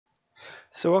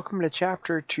So welcome to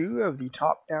Chapter 2 of the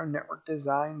Top-Down Network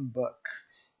Design book.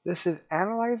 This is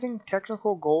Analyzing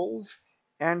Technical Goals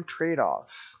and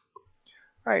Trade-offs.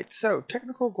 Alright, so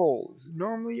technical goals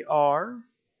normally are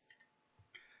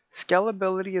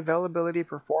scalability, availability,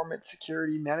 performance,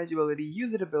 security, manageability,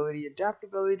 usability,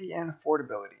 adaptability, and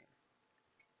affordability.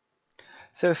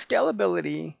 So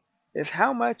scalability is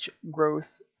how much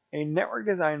growth a network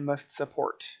design must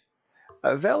support.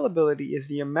 Availability is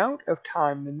the amount of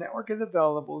time the network is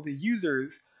available to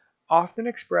users, often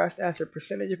expressed as a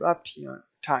percentage of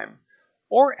uptime,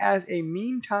 or as a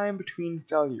mean time between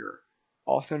failure,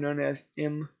 also known as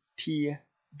MTBF,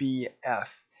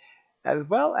 as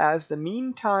well as the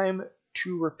mean time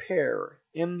to repair,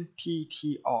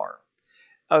 MTTR.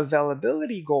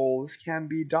 Availability goals can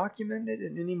be documented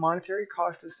in any monetary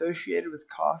cost associated with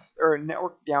cost or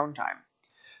network downtime.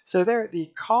 So there,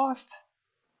 the cost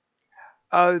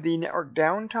of the network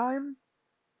downtime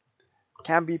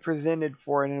can be presented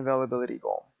for an availability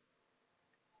goal.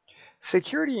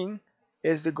 Security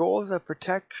is the goals of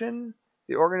protection,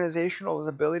 the organization's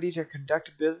ability to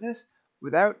conduct business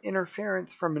without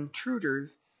interference from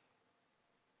intruders,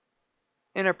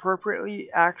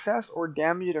 inappropriately access or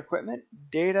damaged equipment,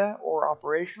 data, or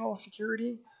operational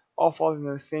security all falls in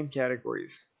those same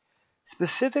categories.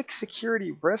 Specific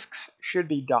security risks should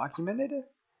be documented.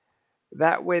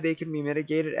 That way they can be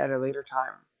mitigated at a later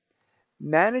time.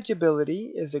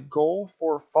 Manageability is a goal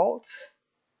for faults,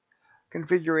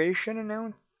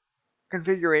 configurations,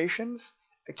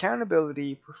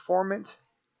 accountability, performance,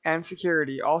 and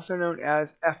security, also known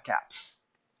as FCAPs.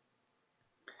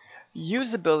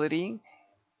 Usability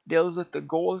deals with the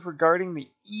goals regarding the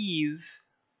ease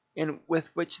with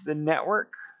which the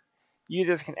network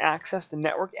users can access the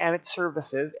network and its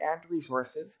services and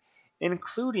resources,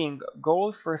 including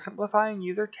goals for simplifying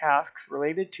user tasks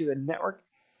related to the network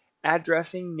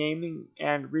addressing, naming,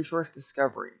 and resource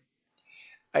discovery.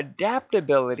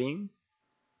 Adaptability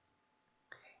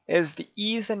is the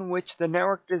ease in which the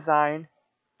network design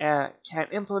can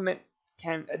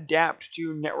adapt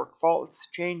to network faults,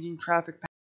 changing traffic patterns,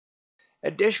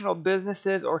 additional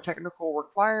businesses or technical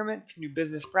requirements, new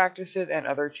business practices, and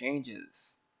other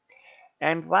changes.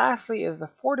 And lastly is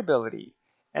affordability,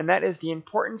 and that is the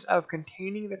importance of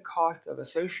containing the cost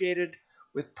associated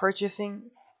with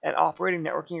purchasing and operating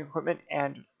networking equipment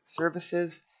and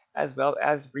services, as well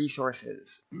as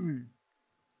resources.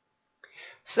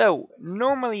 So,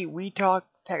 normally we talk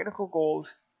technical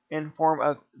goals in form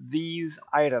of these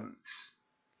items.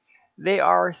 They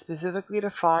are specifically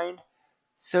defined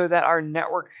so that our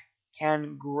network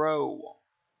can grow.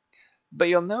 But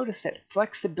you'll notice that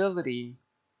flexibility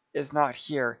is not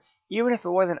here, even if it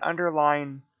was an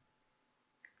underlying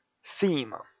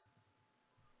theme.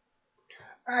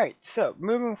 Alright, so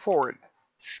moving forward,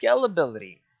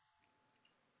 scalability.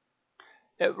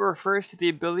 It refers to the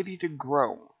ability to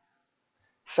grow.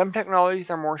 Some technologies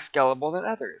are more scalable than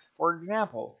others. For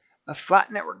example, a flat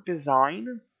network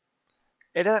design,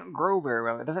 it doesn't grow very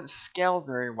well, it doesn't scale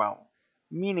very well,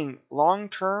 meaning long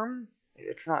term,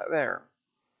 it's not there.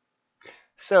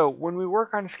 So when we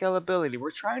work on scalability,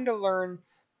 we're trying to learn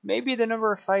maybe the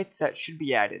number of sites that should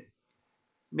be added.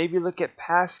 Maybe look at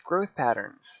past growth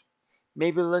patterns.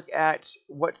 Maybe look at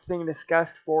what's being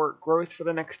discussed for growth for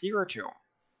the next year or two.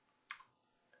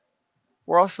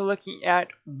 We're also looking at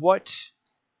what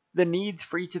the needs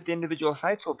for each of the individual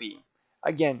sites will be.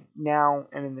 Again, now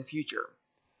and in the future.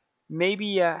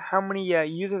 Maybe how many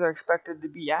users are expected to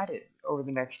be added over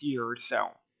the next year or so.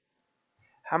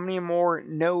 How many more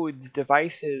nodes,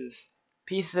 devices,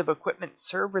 pieces of equipment,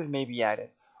 servers may be added.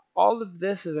 All of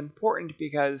this is important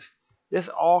because this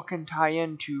all can tie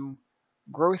into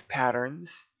growth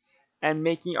patterns and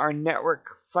making our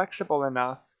network flexible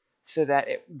enough so that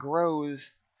it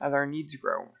grows as our needs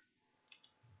grow.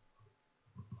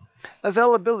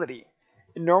 Availability,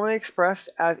 normally expressed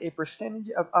as a percentage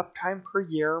of uptime per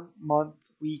year, month,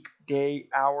 week, day,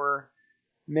 hour,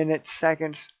 minute,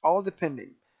 seconds, all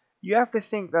depending. You have to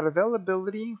think that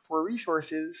availability for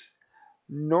resources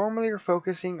normally are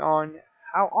focusing on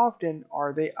how often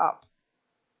are they up.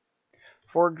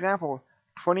 For example,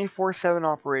 24/7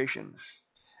 operations.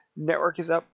 Network is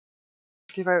up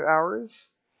 65 hours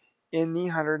in the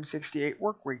 168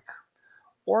 work week.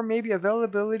 Or maybe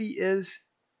availability is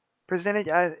presented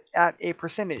at a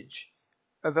percentage.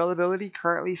 Availability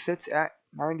currently sits at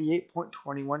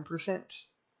 98.21%.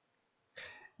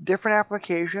 Different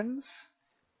applications,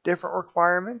 different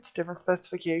requirements, different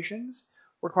specifications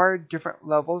require different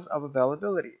levels of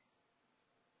availability.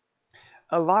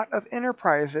 A lot of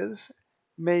enterprises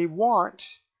may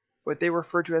want what they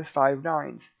refer to as 5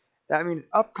 nines, That means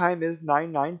uptime is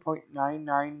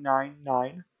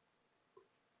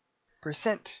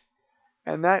 99.9999%.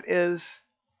 And that is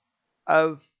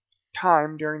of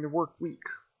time during the work week.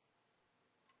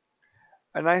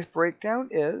 A nice breakdown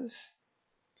is,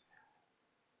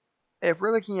 if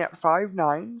we're looking at 5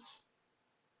 nines,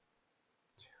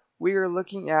 we are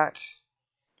looking at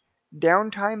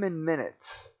downtime in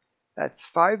minutes. That's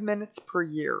 5 minutes per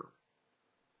year.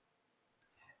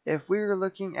 If we are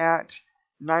looking at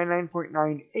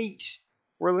 99.98,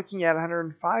 we're looking at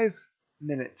 105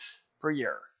 minutes per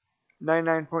year.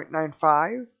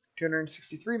 99.95,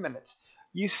 263 minutes.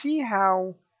 You see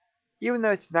how, even though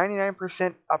it's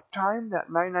 99% uptime, that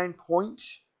 99 point,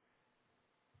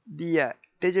 the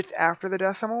digits after the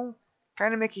decimal,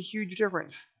 kind of make a huge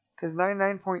difference. Because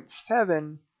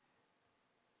 99.7,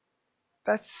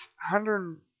 that's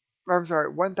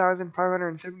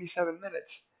 1,577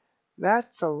 minutes.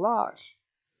 That's a lot.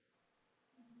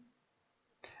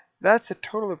 That's a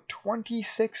total of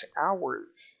 26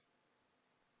 hours.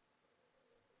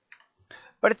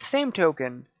 But at the same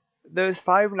token, those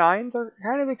 5 nines are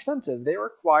kind of expensive. They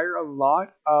require a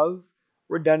lot of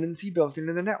redundancy built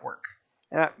into the network.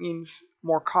 And that means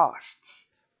more costs.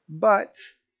 But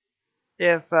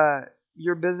if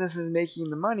your business is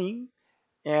making the money,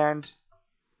 and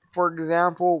for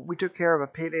example, we took care of a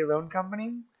payday loan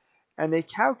company, and they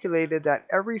calculated that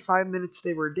every 5 minutes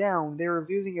they were down, they were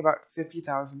losing about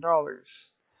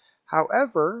 $50,000.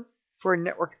 However, for a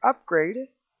network upgrade,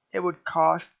 it would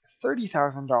cost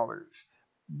 $30,000.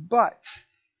 But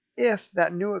if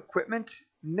that new equipment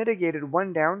mitigated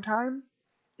one downtime,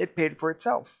 it paid for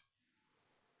itself.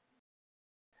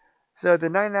 So the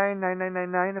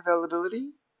 999999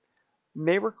 availability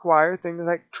may require things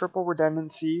like triple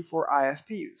redundancy for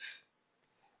ISPs,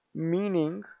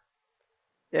 meaning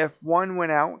if one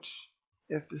went out,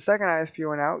 if the second ISP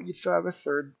went out, you'd still have a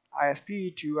third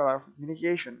ISP to allow for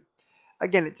communication.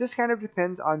 Again, it just kind of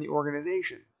depends on the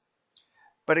organization.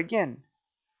 But again,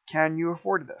 can you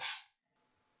afford this?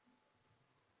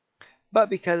 But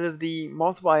because of the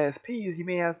multiple ISPs, you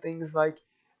may have things like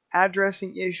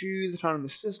addressing issues,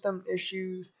 autonomous system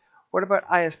issues. What about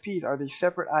ISPs? Are they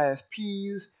separate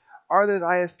ISPs? Are those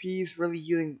ISPs really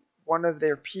using one of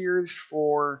their peers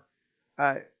for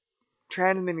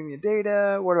transmitting the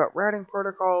data? What about routing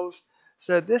protocols?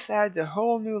 So this adds a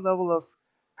whole new level of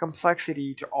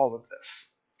complexity to all of this.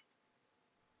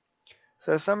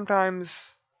 So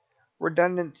sometimes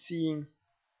redundancy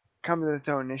comes with its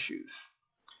own issues.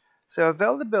 So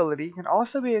availability can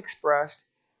also be expressed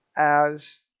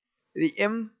as the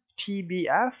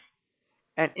MTBF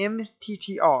and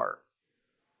MTTR.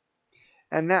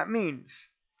 And that means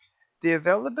the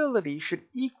availability should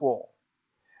equal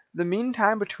the mean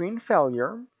time between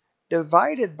failure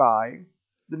divided by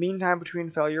the mean time between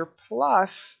failure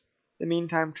plus the mean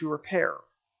time to repair.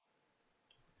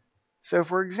 So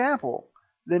for example,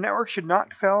 the network should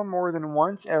not fail more than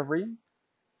once every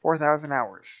 4,000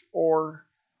 hours, or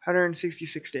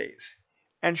 166 days,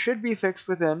 and should be fixed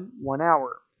within 1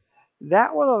 hour.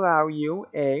 That will allow you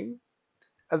a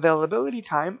availability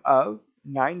time of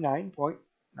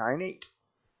 99.98.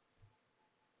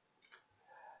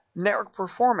 Network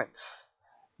performance.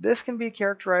 This can be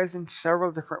characterized in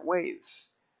several different ways.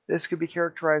 This could be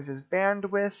characterized as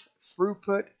bandwidth,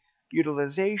 throughput,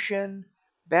 utilization,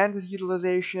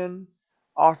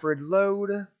 offered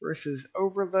load versus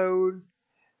overload,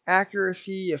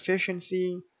 accuracy,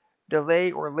 efficiency,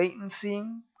 delay or latency,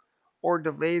 or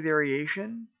delay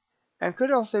variation, and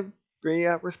could also be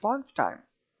a response time.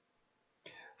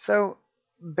 So,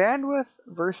 bandwidth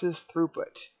versus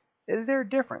throughput. Is there a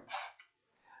difference?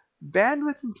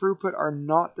 Bandwidth and throughput are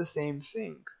not the same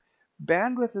thing.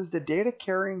 Bandwidth is the data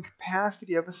carrying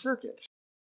capacity of a circuit,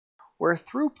 where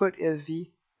throughput is the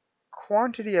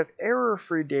quantity of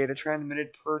error-free data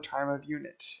transmitted per time of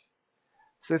unit.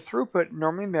 So throughput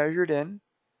normally measured in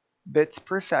bits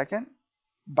per second,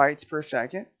 bytes per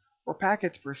second, or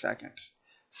packets per second.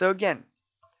 So again,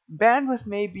 bandwidth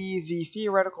may be the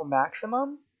theoretical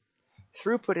maximum.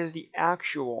 Throughput is the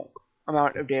actual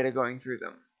amount of data going through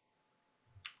them.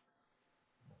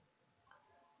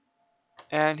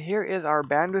 And here is our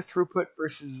bandwidth throughput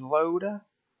versus load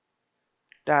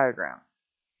diagram.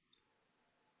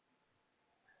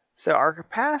 So our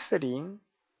capacity,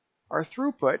 our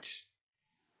throughput,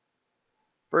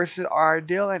 versus our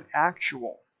ideal and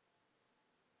actual.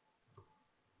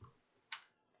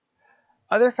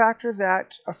 Other factors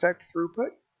that affect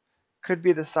throughput could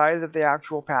be the size of the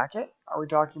actual packet. Are we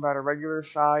talking about a regular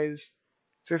size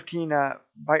 15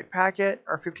 byte packet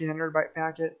or 1500 byte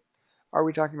packet? Are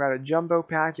we talking about a jumbo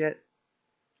packet?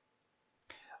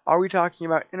 Are we talking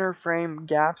about interframe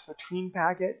gaps between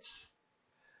packets?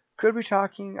 Could we be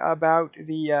talking about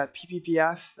the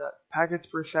PPPS, the packets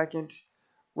per second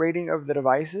rating of the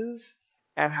devices,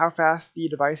 and how fast the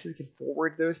devices can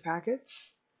forward those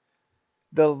packets?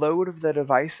 The load of the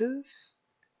devices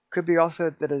could be also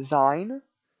the design,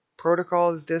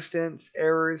 protocols, distance,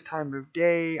 errors, time of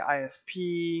day,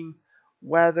 ISP,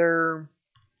 weather,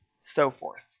 so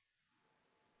forth.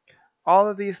 All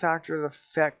of these factors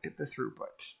affect the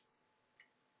throughput.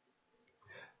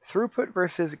 Throughput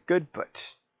versus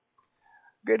goodput.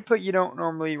 Goodput you don't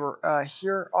normally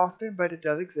hear often, but it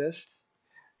does exist.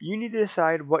 You need to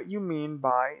decide what you mean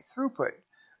by throughput.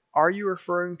 Are you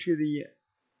referring to the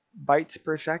bytes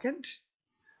per second,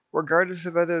 regardless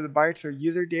of whether the bytes are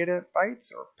user data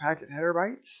bytes or packet header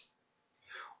bytes?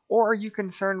 Or are you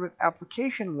concerned with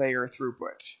application layer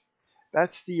throughput?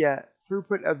 That's the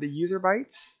throughput of the user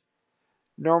bytes,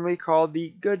 normally called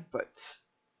the goodputs.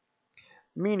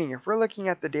 Meaning, if we're looking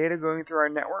at the data going through our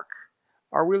network,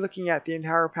 are we looking at the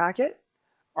entire packet?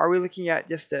 Are we looking at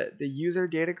just the user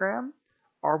datagram?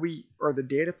 Or the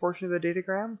data portion of the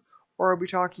datagram? Or are we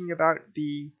talking about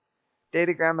the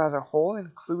datagram as a whole,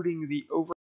 including the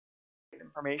overall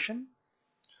information?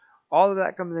 All of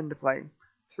that comes into play.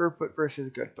 Throughput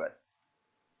versus goodput.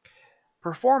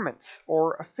 Performance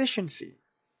or efficiency.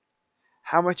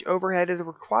 How much overhead is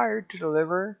required to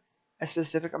deliver a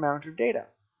specific amount of data?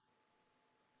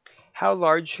 How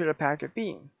large should a packet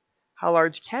be? How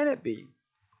large can it be?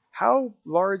 How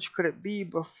large could it be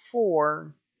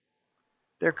before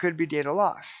there could be data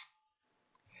loss?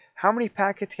 How many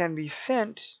packets can be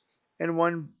sent in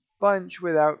one bunch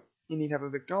without any type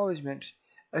of acknowledgement,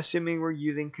 assuming we're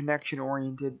using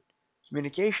connection-oriented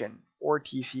communication, or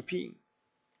TCP?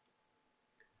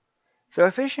 So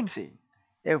efficiency.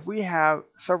 If we have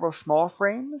several small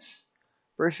frames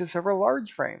versus several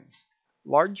large frames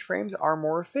are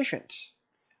more efficient,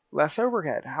 less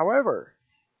overhead. However,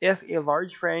 if a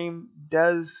large frame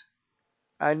does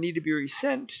need to be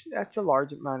resent, that's a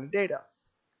large amount of data.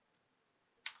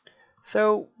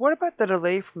 So what about the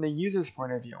delay from the user's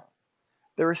point of view?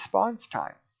 The response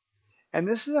time. And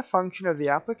this is a function of the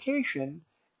application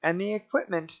and the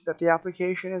equipment that the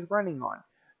application is running on,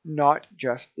 not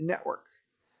just the network.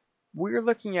 We're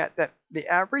looking at that the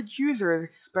average user is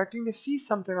expecting to see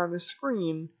something on the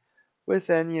screen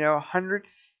within 100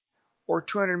 or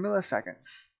 200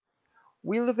 milliseconds.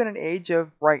 We live in an age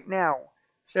of right now.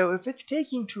 So if it's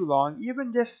taking too long,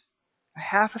 even just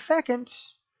half a second,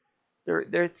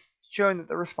 it's showing that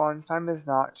the response time is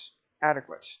not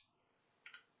adequate.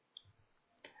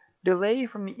 Delay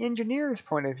from the engineer's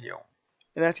point of view,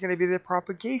 and that's going to be the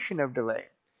propagation of delay.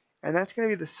 And that's going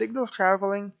to be the signal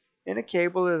traveling in a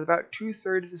cable is about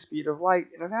 2/3 the speed of light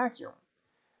in a vacuum.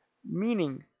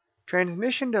 Meaning,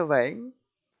 transmission delay,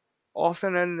 also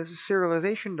known as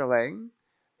serialization delay,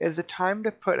 is the time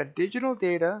to put a digital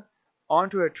data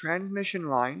onto a transmission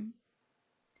line.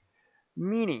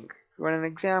 Meaning, for an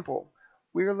example,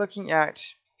 we're looking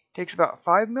at takes about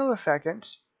 5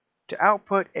 milliseconds to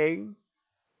output a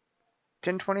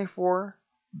 1024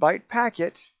 byte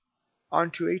packet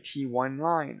onto a T1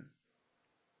 line.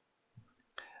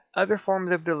 Other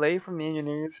forms of delay from the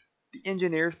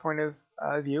engineer's point of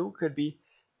view could be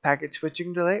packet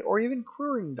switching delay or even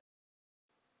querying delay.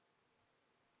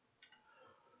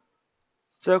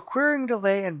 So querying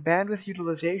delay and bandwidth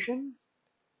utilization,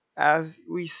 as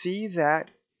we see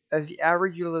that as the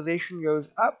average utilization goes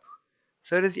up,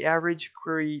 so does the average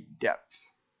query depth.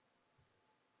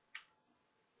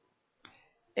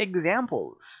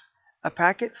 Examples. A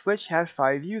packet switch has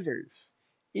 5 users,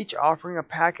 each offering a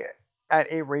packet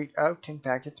at a rate of 10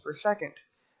 packets per second.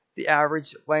 The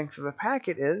average length of the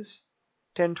packet is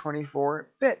 1024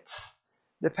 bits.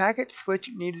 The packet switch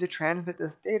needs to transmit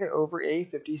this data over a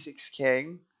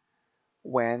 56K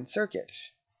WAN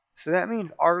circuit. So that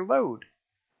means our load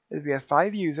is we have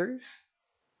 5 users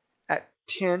at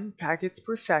 10 packets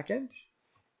per second.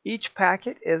 Each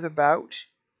packet is about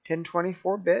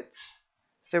 1024 bits.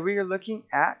 So we are looking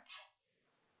at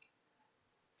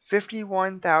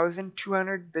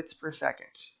 51,200 bits per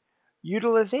second.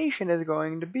 Utilization is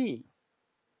going to be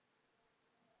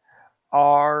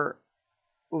our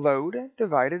load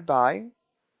divided by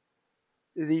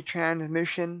the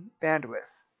transmission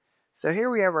bandwidth. So here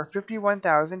we have our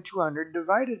 51,200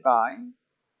 divided by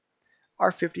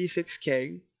our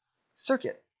 56K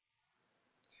circuit.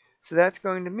 So that's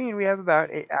going to mean we have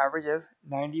about an average of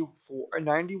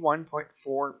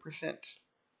 91.4%.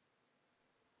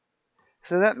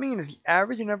 So that means the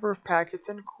average number of packets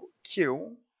in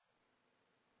queue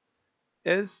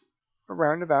is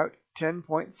around about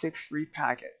 10.63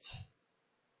 packets.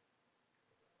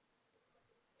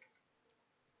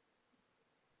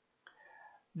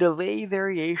 Delay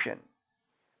variation.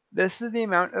 This is the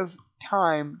amount of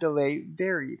time delay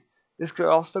varied. This could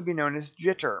also be known as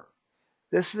jitter.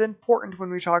 This is important when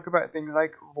we talk about things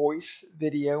like voice,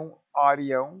 video,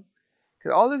 audio,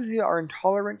 because all of these are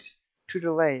intolerant to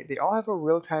delay. They all have a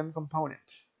real-time component.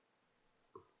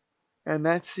 And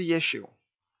that's the issue.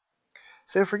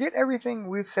 So forget everything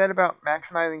we've said about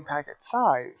maximizing packet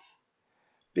size,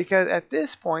 because at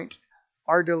this point,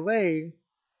 our delay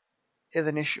is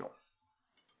an issue.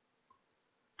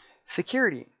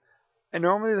 Security. And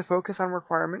normally the focus on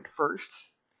requirement first.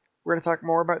 We're going to talk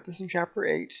more about this in Chapter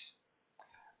 8.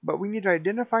 But we need to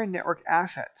identify network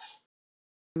assets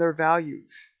and their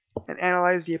values and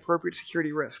analyze the appropriate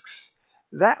security risks.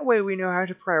 That way we know how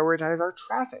to prioritize our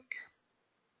traffic.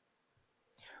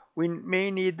 We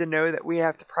may need to know that we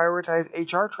have to prioritize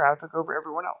HR traffic over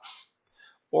everyone else,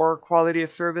 or quality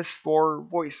of service for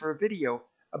voice or video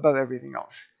above everything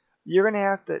else. You're going to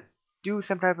have to do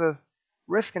some type of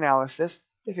risk analysis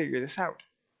to figure this out.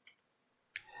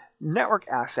 Network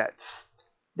assets.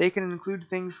 They can include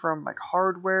things from like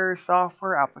hardware,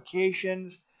 software,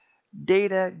 applications,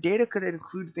 data. Data could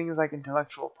include things like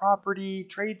intellectual property,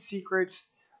 trade secrets.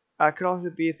 Could also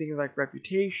be things like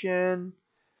reputation.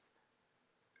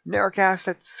 Network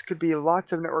assets could be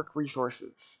lots of network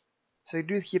resources. So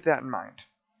do keep that in mind.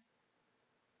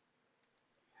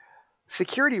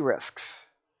 Security risks.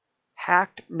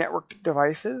 Hacked networked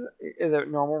devices is a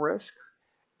normal risk.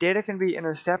 Data can be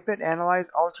intercepted, analyzed,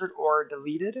 altered, or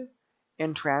deleted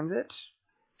in transit.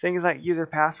 Things like user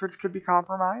passwords could be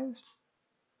compromised.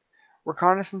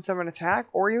 Reconnaissance of an attack,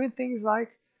 or even things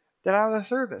like denial of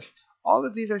service. All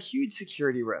of these are huge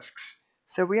security risks.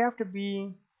 So we have to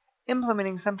be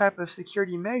implementing some type of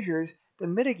security measures to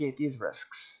mitigate these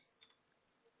risks.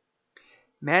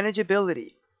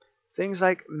 Manageability. Things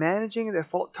like managing the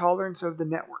fault tolerance of the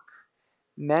network,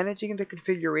 managing the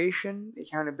configuration,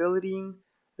 accountability,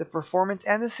 the performance,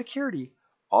 and the security.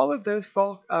 All of those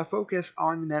focus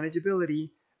on the manageability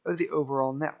of the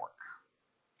overall network.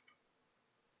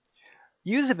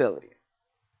 Usability.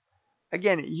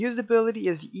 Again, usability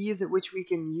is the ease at which we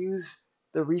can use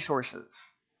the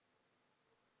resources.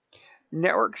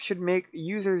 Networks should make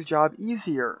users' job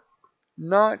easier,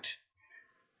 not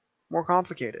more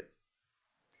complicated.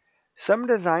 Some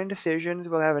design decisions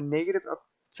will have a negative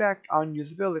effect on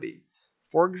usability.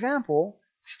 For example,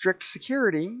 strict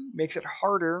security makes it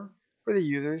harder for the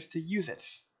users to use it.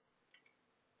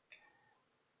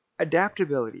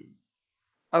 Adaptability.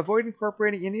 Avoid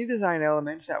incorporating any design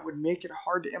elements that would make it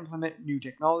hard to implement new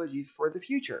technologies for the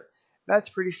future. That's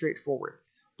pretty straightforward.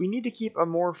 We need to keep a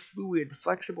more fluid,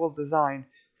 flexible design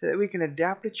so that we can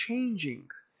adapt to changing.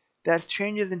 That's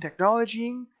changes in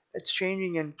technology, that's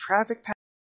changing in traffic patterns,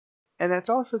 and that's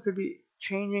also could be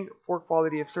changing for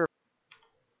quality of service.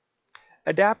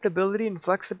 Adaptability and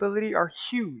flexibility are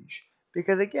huge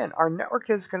because, again, our network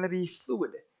is going to be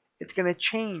fluid. It's going to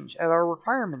change as our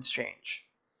requirements change.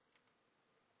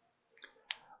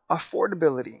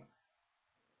 Affordability.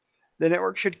 The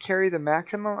network should carry the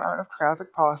maximum amount of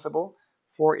traffic possible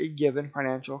for a given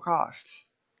financial cost.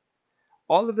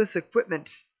 All of this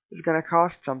equipment is going to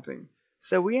cost something,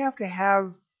 so we have to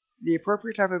have the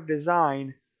appropriate type of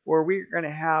design where we're going to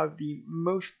have the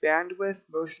most bandwidth,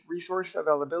 most resource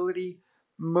availability,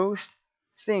 most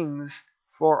things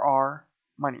for our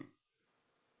money.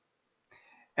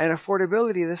 And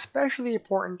affordability is especially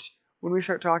important when we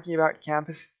start talking about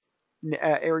campus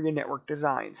area network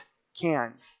designs,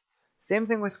 CANs. Same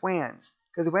thing with WANs,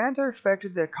 because WANs are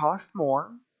expected to cost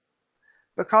more,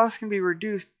 but costs can be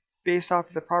reduced based off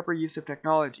of the proper use of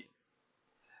technology.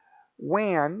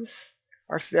 WANs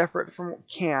are separate from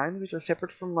CANs, which are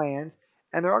separate from LANs,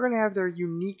 and they're all going to have their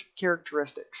unique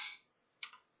characteristics.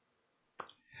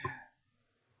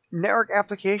 Network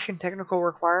application technical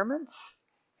requirements.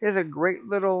 Here's a great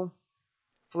little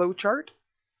flowchart.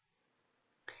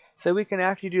 So we can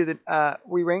actually do the,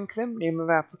 we rank them: name of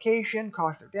application,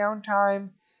 cost of downtime,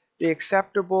 the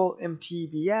acceptable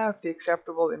MTBF, the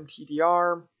acceptable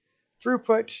MTDR,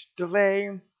 throughput,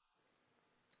 delay,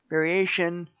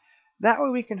 variation. That way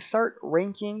we can start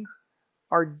ranking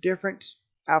our different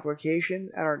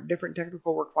applications and our different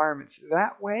technical requirements.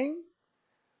 That way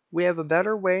we have a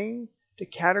better way to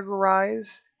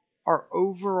categorize our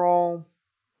overall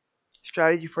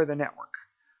strategy for the network.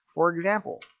 For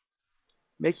example,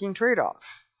 making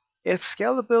trade-offs. If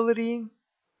scalability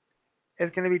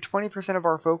is going to be 20% of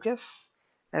our focus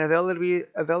and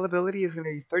availability is going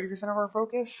to be 30% of our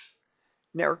focus,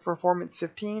 network performance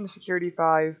 15, security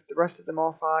 5, the rest of them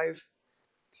all 5,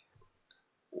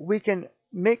 we can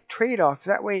make trade-offs.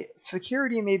 That way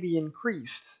security may be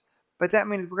increased, but that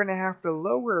means we're going to have to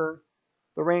lower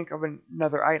the rank of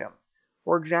another item.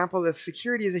 For example, if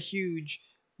security is a huge,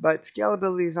 but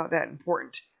scalability is not that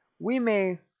important, we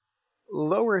may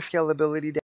lower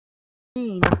scalability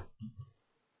down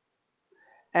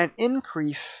and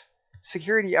increase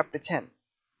security up to 10.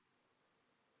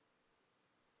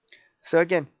 So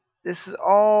again, this is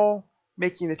all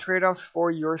making the trade-offs for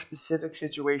your specific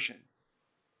situation.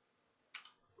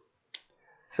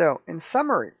 So in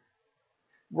summary,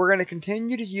 we're going to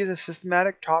continue to use a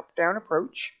systematic top-down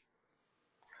approach.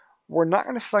 We're not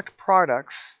going to select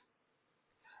products.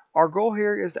 Our goal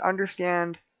here is to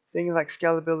understand things like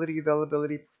scalability,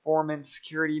 availability, performance,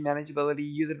 security,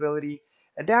 manageability, usability,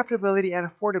 adaptability, and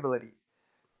affordability.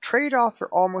 Trade-offs are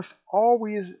almost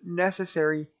always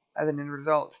necessary as an end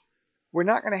result. We're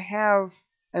not going to have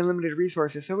unlimited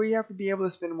resources, so we have to be able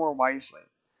to spend more wisely.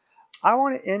 I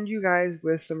want to end you guys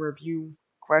with some review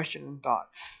questions and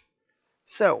thoughts.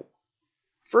 So,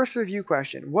 first review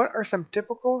question. What are some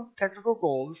typical technical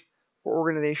goals for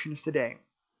organizations today?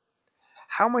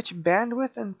 How much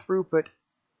bandwidth and throughput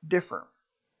differ?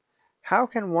 How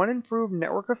can one improve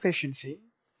network efficiency?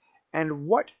 And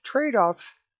what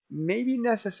trade-offs may be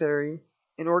necessary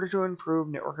in order to improve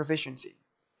network efficiency?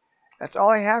 That's all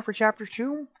I have for Chapter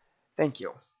 2. Thank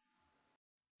you.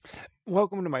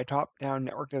 Welcome to my top-down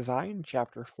network design,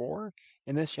 Chapter 4.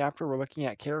 In this chapter, we're looking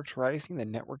at characterizing the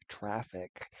network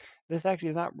traffic. This actually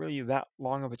is not really that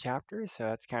long of a chapter, so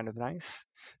that's kind of nice.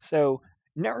 So,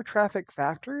 network traffic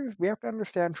factors, we have to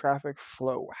understand traffic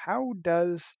flow. How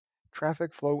does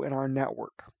traffic flow in our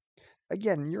network?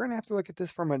 Again, you're going to have to look at this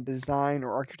from a design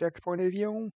or architect's point of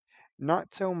view,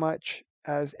 not so much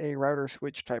as a router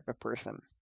switch type of person.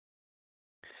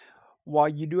 While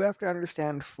you do have to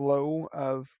understand flow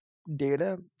of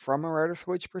data from a router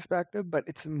switch perspective, but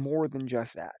it's more than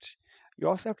just that. You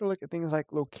also have to look at things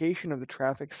like location of the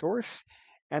traffic source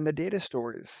and the data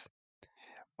stores.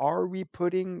 Are we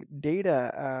putting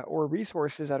data or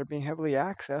resources that are being heavily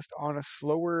accessed on a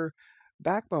slower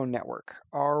backbone network?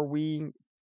 Are we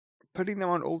putting them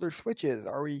on older switches?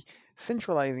 Are we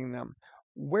centralizing them?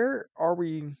 Where are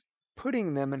we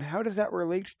putting them, and how does that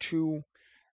relate to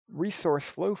resource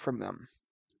flow from them?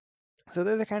 So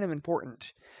those are kind of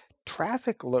important.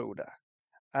 Traffic load.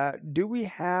 Do we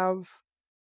have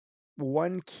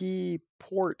one key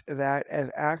port that is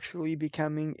actually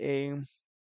becoming a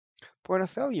point of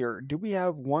failure? Do we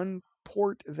have one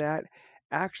port that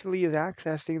actually is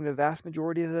accessing the vast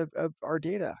majority of our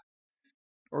data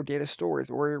or data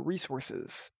stores or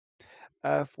resources?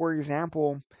 For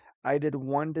example, I did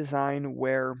one design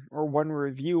or one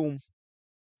review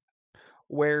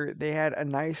where they had a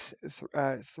nice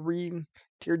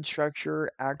three-tiered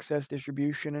structure, access,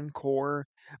 distribution, and core,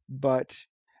 but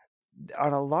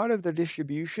on a lot of their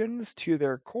distributions to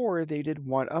their core, they did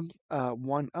one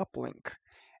uplink,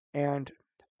 and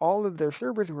all of their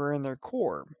servers were in their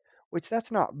core, which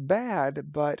that's not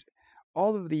bad, but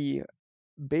all of the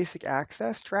basic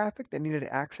access traffic that needed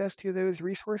access to those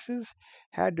resources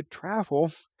had to travel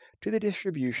to the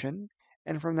distribution,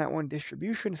 and from that one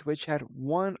distribution switch had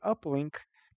one uplink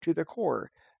to the core.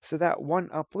 So that one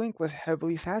uplink was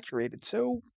heavily saturated.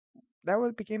 So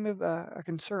that became a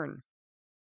concern.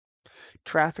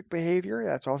 Traffic behavior,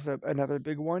 that's also another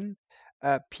big one.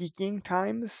 Peaking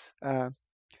times,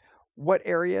 what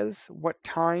areas, what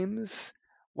times,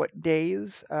 what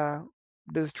days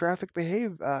does traffic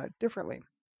behave differently?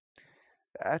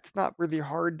 That's not really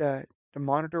hard to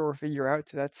monitor or figure out,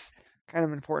 so that's kind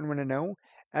of important one to know.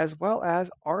 As well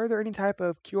as, are there any type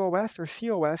of QoS or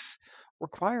COS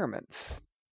requirements?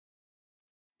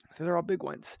 So they're all big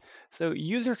ones. So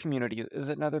user community is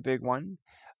another big one.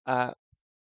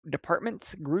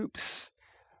 Departments, groups,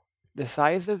 the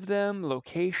size of them,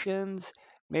 locations,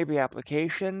 maybe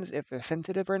applications, if they're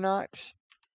sensitive or not.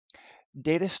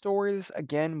 Data stores,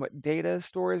 again, what data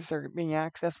stores are being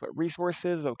accessed, what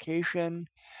resources, location,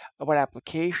 what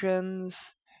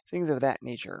applications, things of that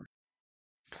nature.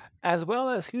 As well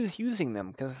as who's using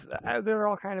them, because they're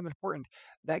all kind of important.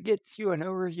 That gets you an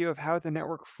overview of how the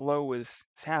network flow is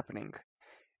happening.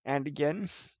 And again,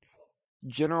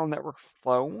 general network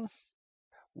flow,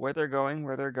 where they're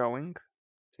going,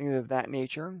 things of that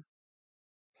nature.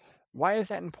 Why is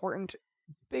that important?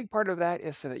 Big part of that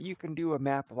is so that you can do a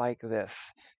map like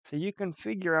this. So you can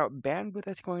figure out bandwidth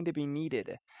that's going to be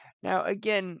needed. Now,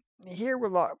 again, here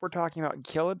we're talking about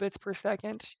kilobits per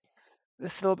second.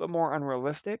 This is a little bit more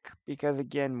unrealistic because,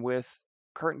 again, with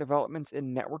current developments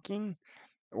in networking,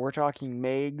 we're talking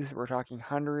megs, we're talking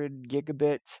 100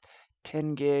 gigabits,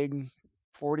 10 gig,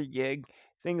 40 gig,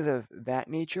 things of that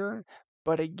nature.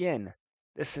 But again,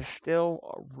 this is still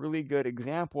a really good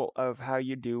example of how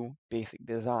you do basic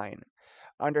design.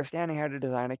 understanding how to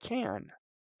design a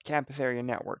campus area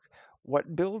network.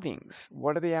 What buildings?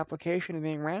 What are the applications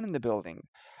being ran in the building?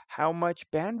 How much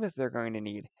bandwidth they're going to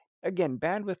need? Again,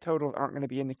 bandwidth totals aren't going to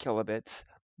be in the kilobits,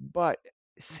 but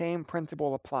same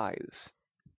principle applies.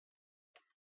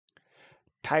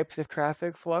 Types of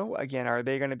traffic flow, again, are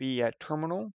they going to be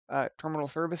terminal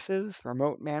services,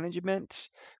 remote management,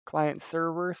 client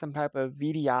server, some type of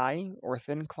VDI or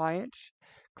thin client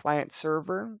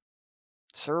server,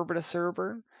 server to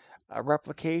server,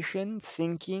 replication,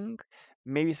 syncing,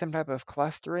 maybe some type of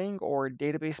clustering or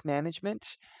database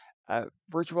management,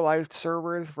 virtualized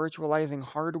servers, virtualizing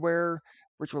hardware,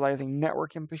 virtualizing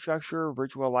network infrastructure,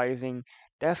 virtualizing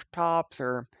desktops,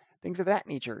 or things of that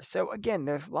nature. So again,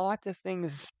 there's lots of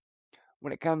things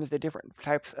when it comes to different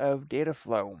types of data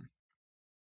flow.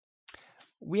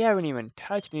 We haven't even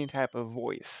touched any type of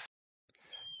voice,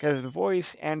 because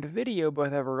voice and video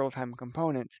both have real-time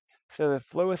components, so the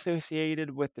flow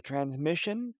associated with the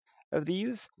transmission of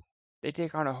these, they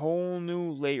take on a whole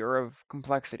new layer of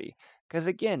complexity. Because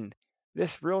again,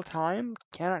 this real-time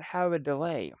cannot have a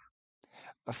delay.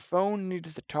 A phone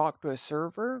needs to talk to a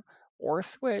server or a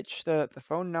switch so that the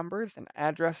phone numbers and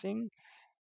addressing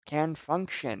can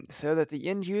function so that the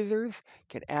end users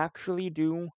can actually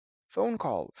do phone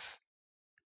calls.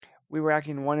 We were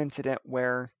actually in one incident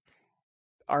where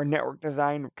our network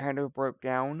design kind of broke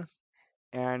down,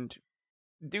 and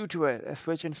due to a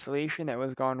switch installation that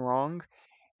was gone wrong,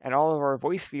 and all of our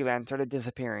voice VLANs started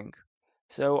disappearing.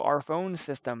 So our phone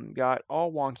system got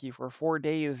all wonky for 4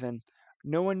 days, and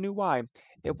no one knew why.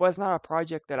 It was not a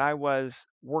project that I was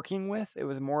working with. It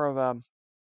was more of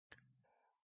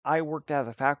I worked as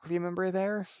a faculty member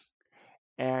there,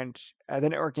 and the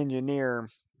network engineer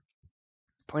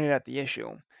pointed out the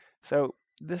issue. So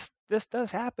this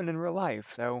does happen in real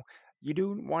life. So you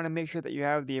do want to make sure that you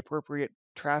have the appropriate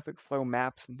traffic flow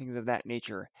maps and things of that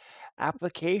nature.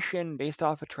 Application based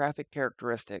off of traffic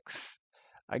characteristics.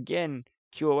 Again,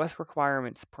 QoS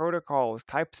requirements, protocols,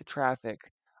 types of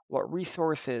traffic, what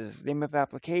resources, name of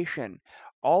application.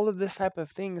 All of this type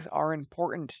of things are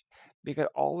important because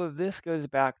all of this goes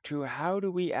back to how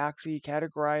do we actually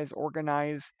categorize,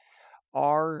 organize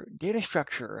our data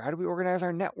structure? How do we organize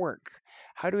our network?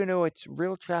 How do we know it's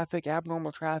real traffic,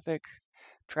 abnormal traffic,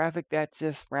 traffic that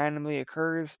just randomly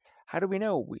occurs? How do we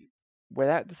know?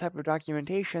 Without this type of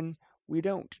documentation, we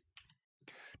don't.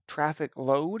 Traffic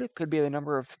load could be the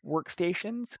number of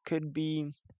workstations, could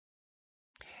be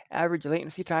average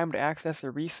latency time to access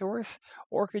a resource,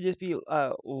 or it could just be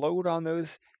load on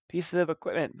those pieces of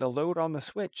equipment, the load on the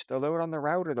switch, the load on the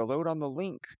router, the load on the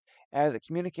link as it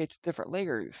communicates with different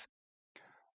layers.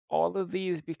 All of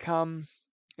these become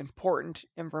important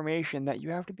information that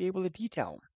you have to be able to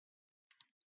detail.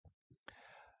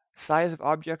 Size of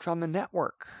objects on the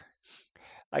network.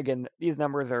 Again, these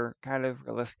numbers are kind of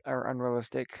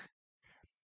unrealistic.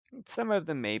 Some of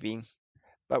them maybe,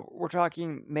 but we're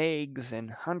talking megs and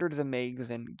hundreds of megs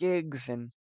and gigs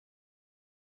and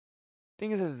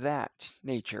things of that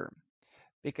nature,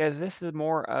 because this is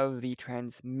more of the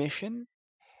transmission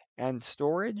and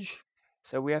storage.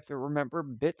 So we have to remember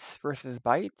bits versus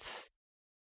bytes,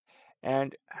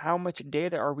 and how much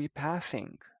data are we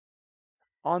passing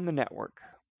on the network.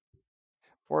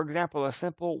 For example, a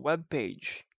simple web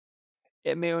page,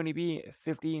 it may only be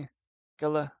 50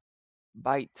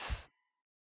 kilobytes,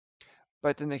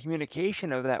 but then the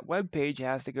communication of that web page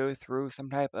has to go through some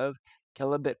type of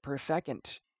kilobit per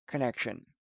second connection,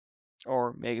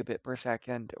 or megabit per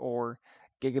second, or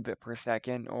gigabit per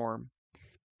second, or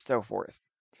so forth.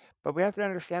 But we have to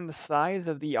understand the size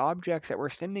of the objects that we're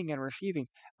sending and receiving.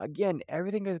 Again,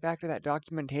 everything goes back to that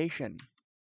documentation.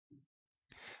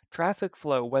 Traffic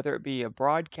flow, whether it be a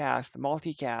broadcast,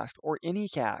 multicast, or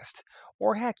anycast,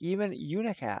 or heck, even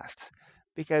unicast,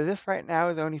 because this right now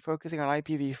is only focusing on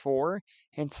IPv4,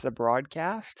 hence the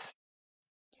broadcasts.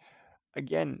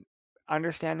 Again,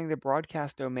 understanding the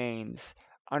broadcast domains,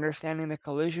 understanding the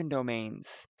collision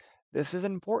domains. This is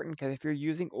important because if you're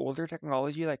using older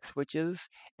technology like switches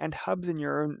and hubs in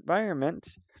your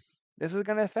environment, this is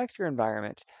going to affect your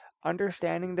environment.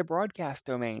 Understanding the broadcast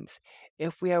domains.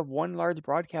 If we have one large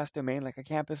broadcast domain like a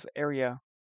campus area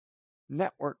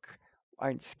network,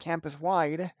 it's campus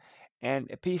wide, and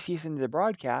a PC sends a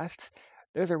broadcast,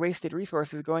 those are wasted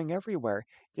resources going everywhere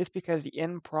just because the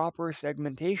improper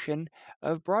segmentation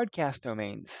of broadcast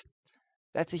domains.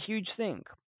 That's a huge thing.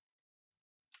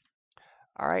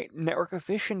 All right, network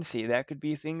efficiency. That could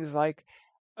be things like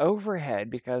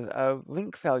overhead because of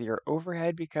link failure,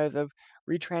 overhead because of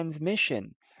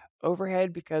retransmission,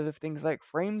 overhead because of things like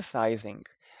frame sizing.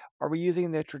 Are we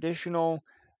using the traditional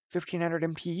 1500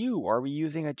 MTU? Are we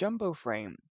using a jumbo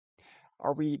frame?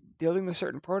 Are we dealing with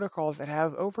certain protocols that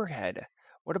have overhead?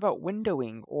 What about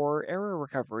windowing or error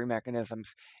recovery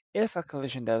mechanisms if a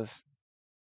collision does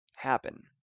happen?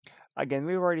 Again,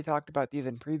 we've already talked about these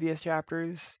in previous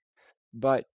chapters,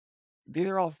 but these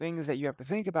are all things that you have to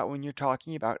think about when you're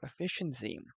talking about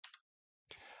efficiency.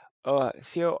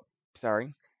 QoS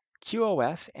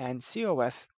and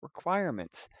CoS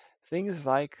requirements. Things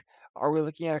like, are we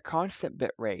looking at a constant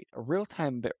bit rate, a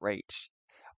real-time bit rate?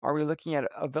 Are we looking at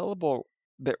available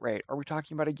bit rate? Are we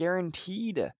talking about a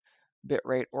guaranteed bit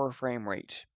rate or frame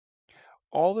rate?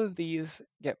 All of these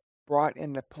get brought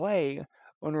into play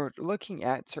when we're looking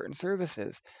at certain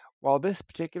services. While this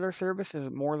particular service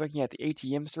is more looking at the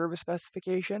ATM service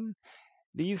specification,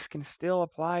 these can still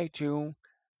apply to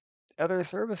other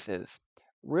services.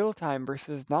 Real-time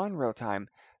versus non-real-time,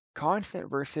 constant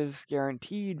versus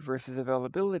guaranteed versus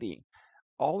availability.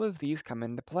 All of these come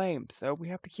into play, so we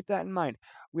have to keep that in mind.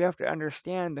 We have to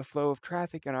understand the flow of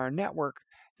traffic in our network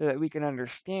so that we can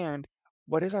understand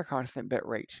what is our constant bit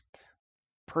rate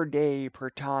per day, per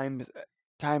time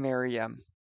area,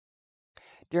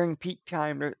 during peak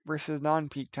time versus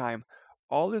non-peak time.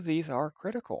 All of these are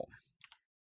critical.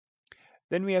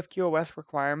 Then we have QoS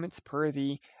requirements per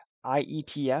the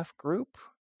IETF group.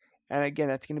 And again,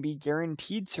 that's going to be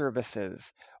guaranteed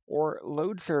services or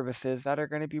load services that are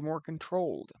going to be more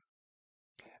controlled.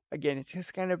 Again, it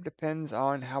just kind of depends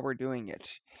on how we're doing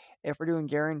it. If we're doing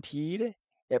guaranteed,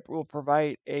 it will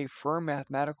provide a firm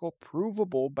mathematical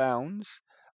provable bounds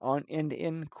on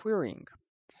end-to-end querying,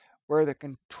 where the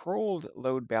controlled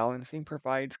load balancing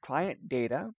provides client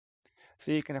data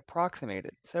so you can approximate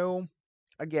it. So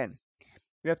again,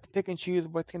 we have to pick and choose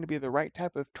what's going to be the right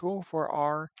type of tool for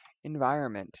our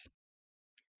environment.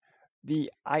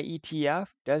 The IETF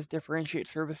does differentiate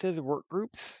services work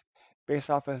groups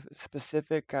based off of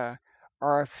specific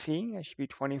RFC, it should be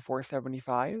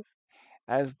 2475,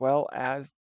 as well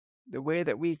as the way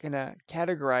that we can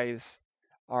categorize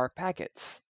our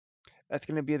packets. That's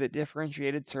going to be the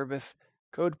differentiated service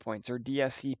code points, or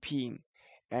DSCP,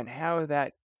 and how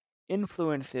that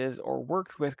influences or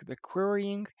works with the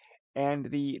querying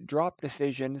and the drop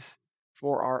decisions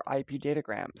for our IP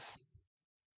datagrams.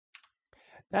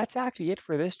 That's actually it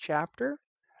for this chapter.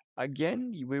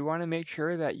 Again, we want to make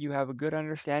sure that you have a good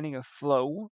understanding of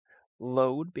flow,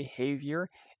 load, behavior,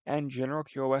 and general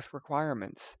QoS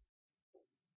requirements.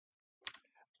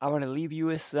 I want to leave you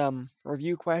with some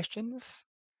review questions.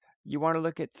 You want to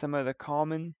look at some of the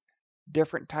common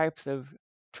different types of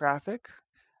traffic.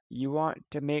 You want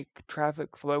to make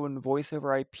traffic flow in voice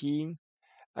over IP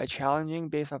challenging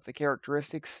based off the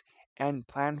characteristics and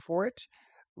plan for it.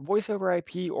 Voice over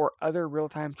IP or other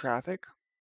real-time traffic.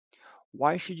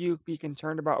 Why should you be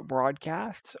concerned about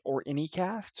broadcasts or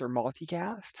anycasts or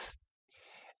multicasts?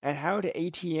 And how do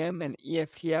ATM and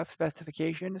EFTF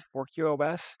specifications for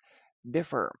QoS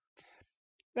differ?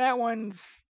 That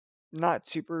one's not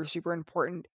super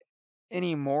important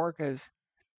anymore because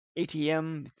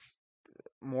ATM is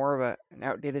more of an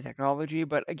outdated technology.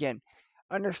 But again,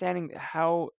 understanding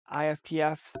how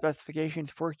IFTF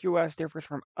specifications for QoS differs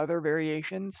from other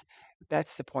variations,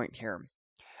 that's the point here.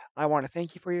 I want to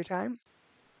thank you for your time.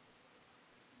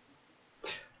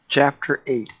 Chapter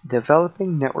 8,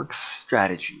 Developing Network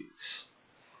Strategies.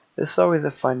 This is always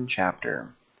a fun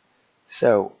chapter.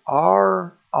 So,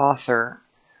 our author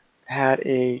had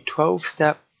a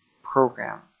 12-step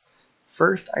program.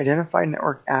 First, identify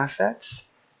network assets,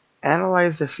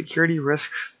 analyze the security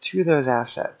risks to those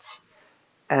assets,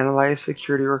 analyze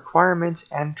security requirements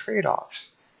and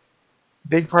trade-offs.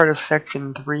 Big part of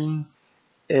section 3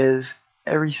 is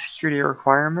every security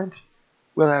requirement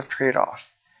will have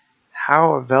trade-offs.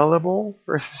 How available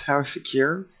versus how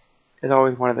secure is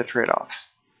always one of the trade-offs.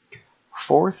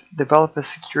 Fourth, develop a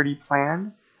security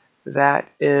plan that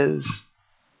is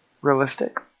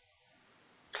realistic.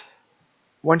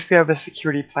 Once we have a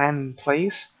security plan in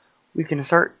place, we can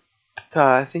start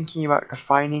thinking about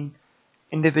defining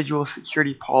individual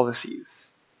security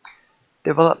policies.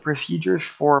 Develop procedures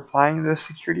for applying those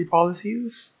security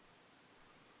policies.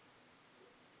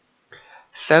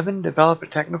 7, develop a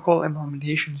technical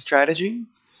implementation strategy.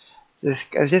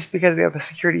 Just because we have a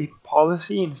security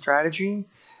policy and strategy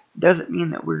doesn't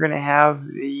mean that we're going to have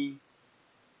the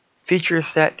feature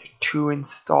set to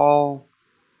install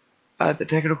the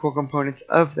technical components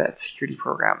of that security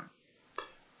program.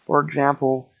 For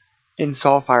example,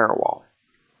 install firewall.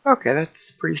 Okay,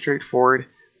 that's pretty straightforward,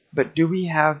 but do we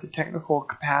have the technical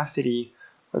capacity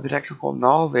or the technical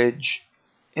knowledge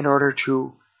in order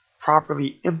to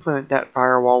properly implement that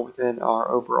firewall within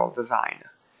our overall design?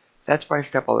 That's why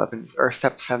step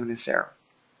 7 is there.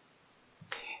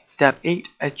 Step 8,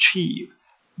 achieve.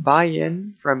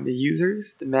 buy-in from the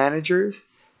users, the managers,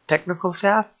 technical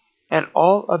staff, and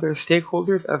all other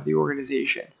stakeholders of the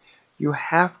organization. You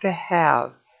have to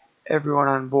have everyone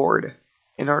on board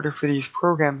in order for these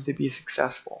programs to be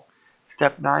successful.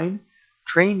 Step 9,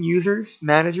 train users,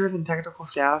 managers, and technical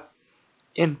staff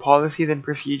in policies and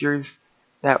procedures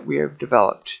that we have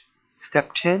developed.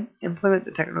 Step 10, implement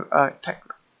the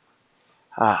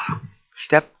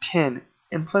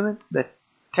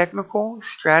technical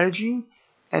strategy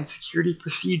and security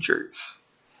procedures.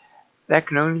 That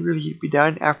can only really be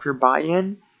done after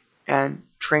buy-in and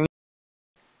training.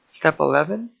 Step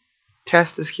 11,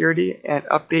 test the security and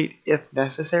update if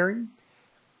necessary,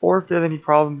 or if there's any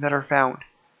problems that are found.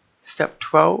 Step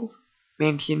 12,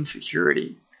 maintain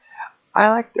security. I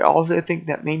like to also think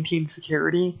that maintain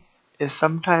security is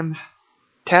sometimes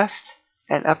test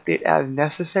and update as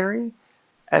necessary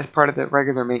as part of the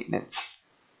regular maintenance.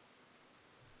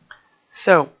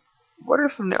 So, what are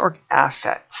some network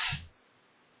assets?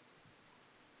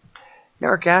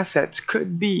 Network assets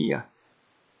could be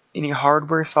any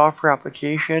hardware, software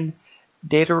application,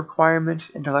 data requirements,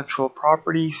 intellectual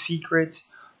property, secrets,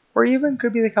 or even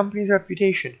could be the company's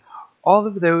reputation. All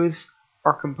of those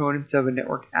are components of a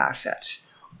network asset,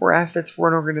 or assets for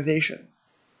an organization.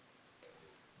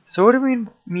 So what do we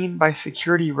mean by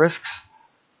security risks?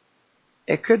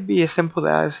 It could be as simple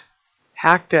as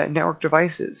hacked network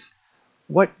devices.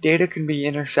 What data can be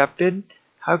intercepted?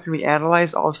 How can we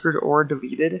analyze, altered, or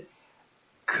deleted?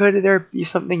 Could there be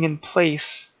something in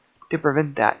place to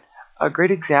prevent that? A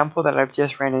great example that I've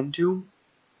just ran into,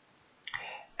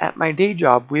 at my day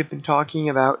job, we've been talking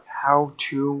about how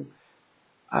to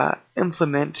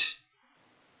implement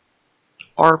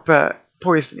ARP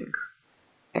poisoning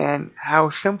and how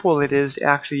simple it is to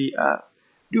actually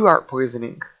do ARP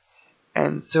poisoning.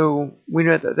 And so we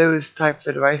know that those types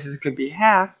of devices could be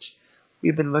hacked.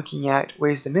 We've been looking at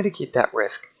ways to mitigate that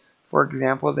risk. For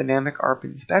example, dynamic ARP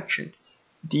inspection,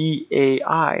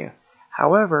 DAI.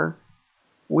 However,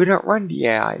 we don't run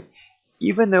DAI,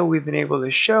 even though we've been able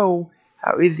to show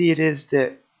how easy it is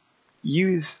to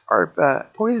use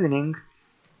ARP poisoning.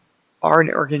 Our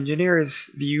network engineers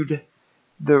viewed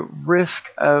the risk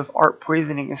of ARP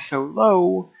poisoning as so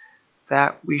low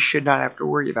that we should not have to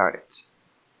worry about it.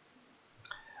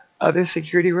 Other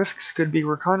security risks could be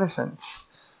reconnaissance,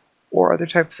 or other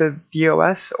types of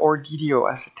DOS or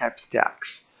DDoS type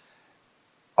attacks.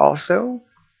 Also,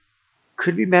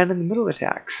 could be man-in-the-middle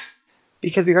attacks.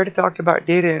 Because we already talked about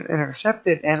data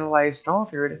intercepted, analyzed, and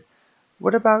altered,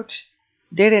 what about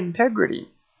data integrity?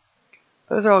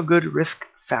 Those are all good risk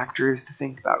factors to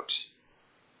think about.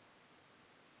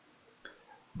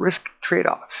 Risk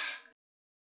trade-offs.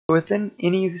 Within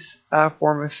any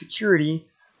form of security,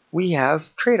 we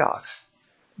have trade-offs.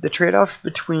 The trade-offs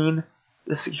between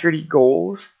the security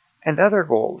goals and other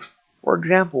goals. For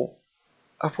example,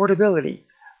 affordability.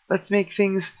 Let's make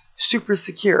things super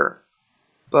secure,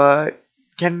 but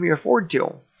can we afford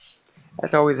to?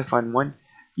 That's always a fun one.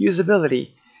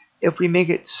 Usability. If we make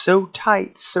it so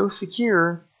tight, so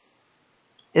secure,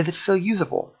 is it still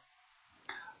usable?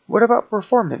 What about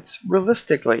performance?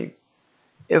 Realistically,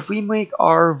 if we make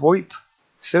our VoIP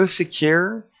so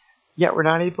secure, yet we're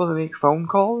not able to make phone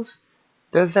calls,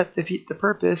 does that defeat the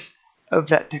purpose of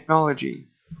that technology?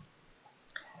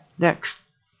 Next,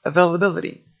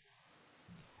 availability.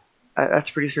 That's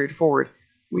pretty straightforward.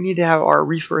 We need to have our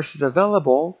resources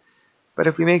available, but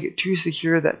if we make it too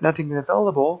secure that nothing is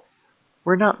available,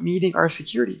 we're not meeting our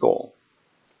security goal.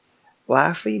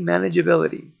 Lastly,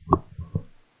 manageability.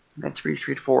 That's pretty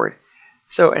straightforward.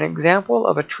 So an example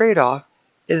of a trade-off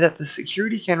is that the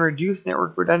security can reduce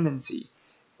network redundancy.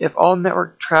 If all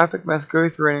network traffic must go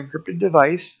through an encrypted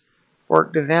device, for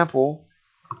example,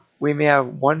 we may have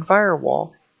one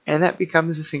firewall, and that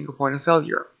becomes a single point of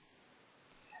failure.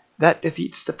 That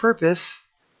defeats the purpose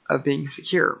of being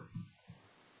secure.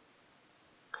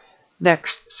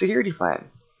 Next, security plan.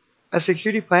 A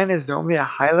security plan is normally a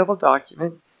high-level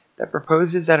document that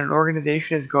proposes that an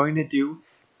organization is going to do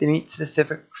to meet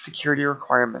specific security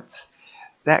requirements.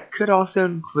 That could also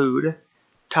include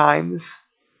times,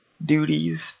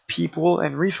 duties, people,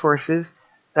 and resources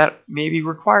that may be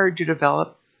required to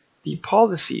develop the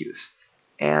policies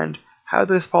and how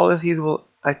those policies will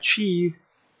achieve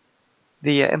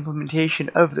the implementation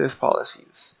of those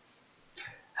policies.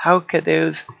 How could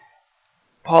those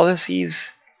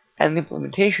policies and the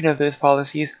implementation of those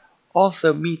policies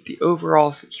also meet the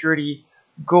overall security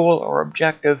goal or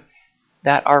objective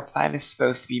that our plan is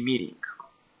supposed to be meeting?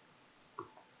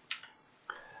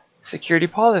 Security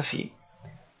policy.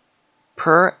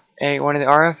 Per one of the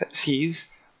RFCs,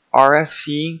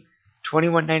 RFC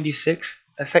 2196,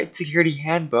 a site security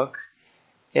handbook,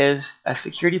 is a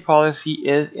security policy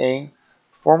is a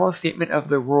formal statement of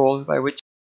the rules by which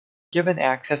given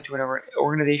access to an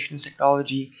organization's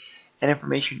technology and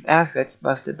information assets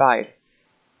must abide.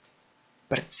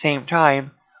 But at the same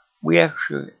time, we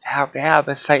actually have to have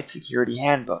a site security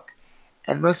handbook,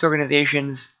 and most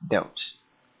organizations don't.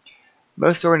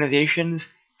 Most organizations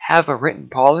have a written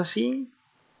policy,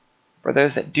 for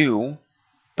those that do,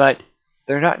 but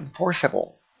they're not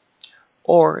enforceable,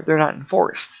 or they're not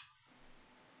enforced.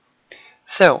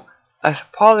 So, a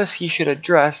policy should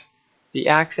address the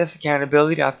access,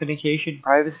 accountability, authentication,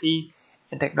 privacy,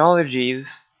 and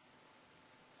technologies,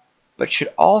 but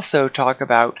should also talk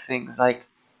about things like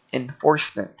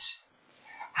enforcement.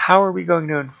 How are we going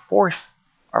to enforce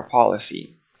our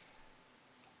policy?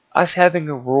 Us having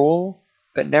a rule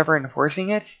but never enforcing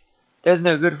it does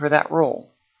no good for that rule.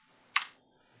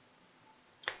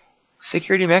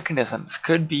 Security mechanisms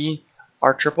could be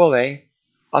our AAA,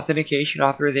 authentication,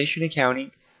 authorization,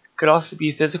 accounting, could also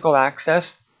be physical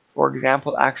access, for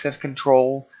example, access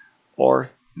control, or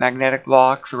magnetic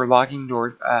locks or locking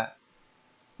doors.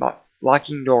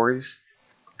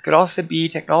 Could also be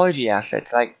technology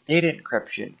assets like data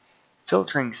encryption,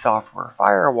 filtering software,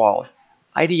 firewalls,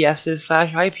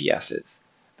 IDSs/IPSs.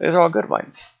 Those are all good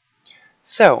ones.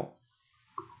 So,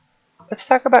 let's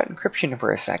talk about encryption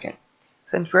for a second.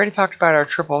 Since we already talked about our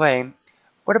AAA,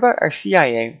 what about our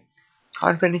CIA?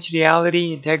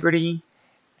 Confidentiality, integrity,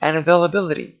 and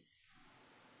availability.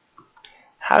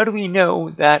 How do we know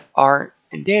that our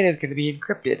data is going to be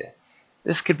encrypted?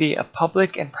 This could be a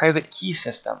public and private key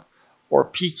system, or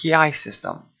PKI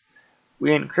system. We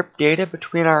encrypt data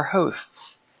between our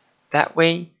hosts. That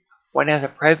way, one has a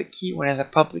private key, one has a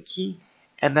public key,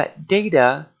 and that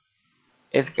data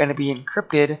is going to be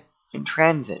encrypted in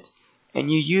transit.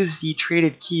 And you use the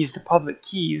traded keys, the public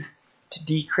keys, to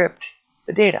decrypt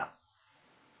the data.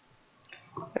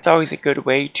 That's always a good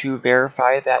way to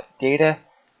verify that data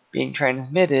being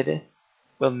transmitted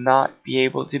will not be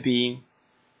able to be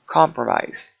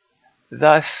compromised,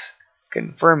 thus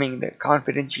confirming the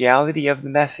confidentiality of the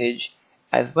message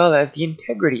as well as the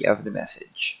integrity of the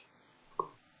message.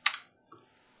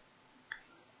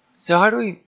 So how do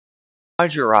we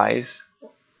modularize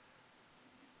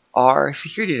our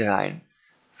security design?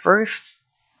 First,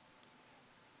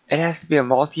 it has to be a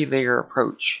multi-layer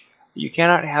approach. You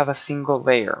cannot have a single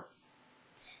layer.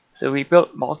 So we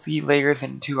built multi-layers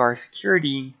into our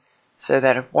security so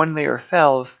that if one layer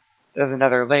fails, there's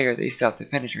another layer they still have to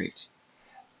penetrate.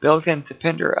 Built-in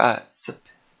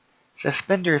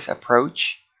suspenders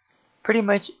approach, pretty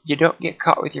much you don't get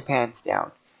caught with your pants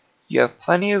down. You have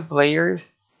plenty of layers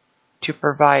to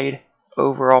provide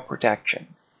overall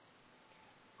protection.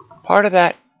 Part of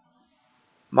that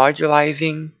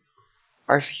modularizing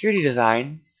our security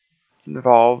design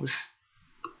involves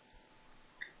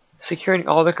securing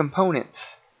all the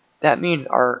components. That means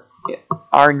our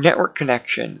network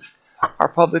connections, our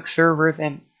public servers,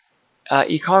 and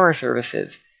e-commerce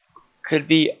services. Could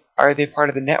be, are they part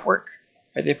of the network?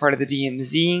 Are they part of the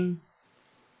DMZ?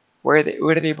 Where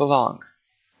do they belong?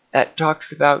 That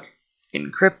talks about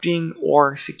encrypting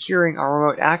or securing our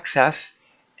remote access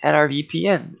and our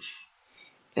VPNs.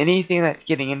 Anything that's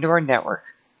getting into our network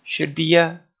should be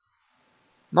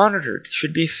monitored,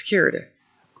 should be secured.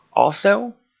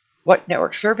 Also, what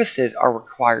network services are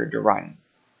required to run?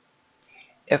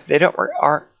 If they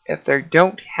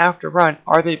don't have to run,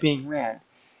 are they being ran?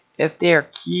 If they are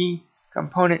key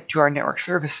component to our network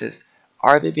services,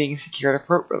 are they being secured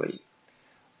appropriately?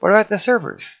 What about the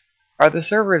servers? Are the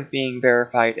servers being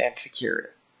verified and secured?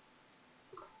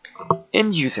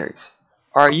 End users.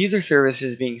 Are user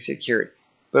services being secured,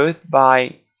 both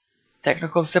by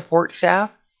technical support staff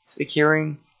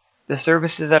securing the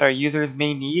services that our users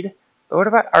may need, but what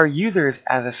about our users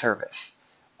as a service?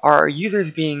 Are our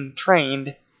users being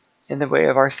trained in the way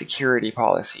of our security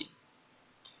policy?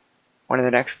 One of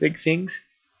the next big things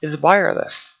is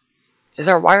wireless. Is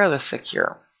our wireless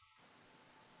secure?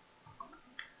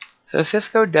 So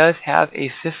Cisco does have a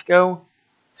Cisco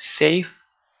Safe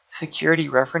Security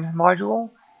Reference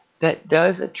Module that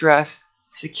does address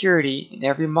security in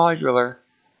every modular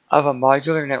of a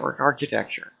modular network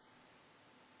architecture.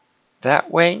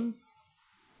 That way,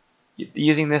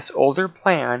 using this older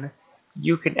plan,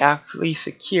 you can actually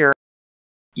secure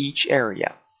each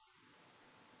area.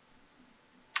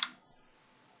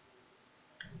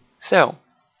 So,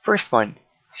 first one,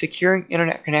 securing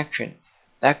internet connection.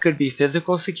 That could be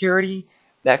physical security,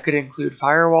 that could include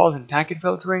firewalls and packet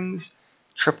filterings,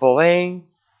 AAA,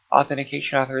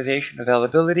 authentication, authorization,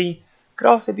 availability, could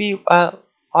also be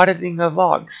auditing of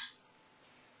logs.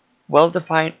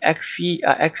 Well-defined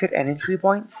exit and entry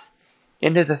points,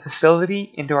 into the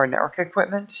facility, into our network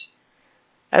equipment,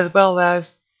 as well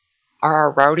as are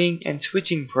our routing and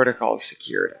switching protocols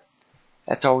secured?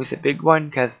 That's always a big one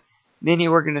because many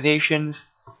organizations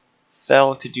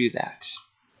fail to do that.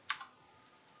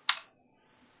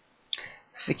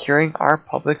 Securing our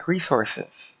public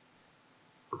resources.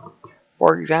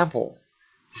 For example,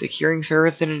 securing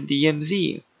service in a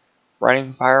DMZ,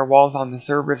 running firewalls on the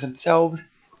servers themselves,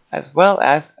 as well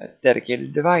as a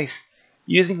dedicated device,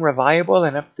 using reliable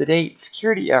and up-to-date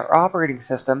security or operating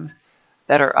systems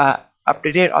that are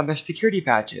up-to-date on their security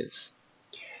patches.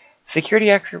 Security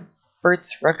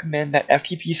experts recommend that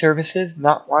FTP services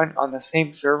not run on the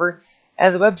same server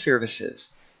as web services.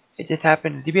 It just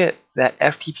happens to be that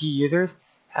FTP users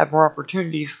have more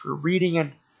opportunities for reading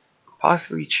and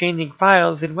possibly changing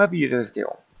files than web users do.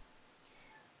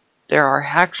 There are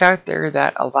hacks out there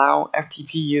that allow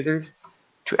FTP users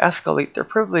to escalate their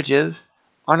privileges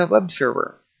on a web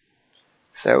server.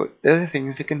 So those are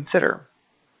things to consider.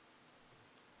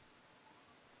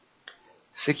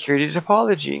 Security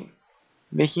topology.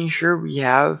 Making sure we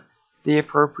have the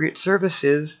appropriate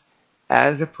services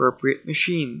as appropriate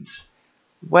machines.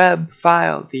 Web,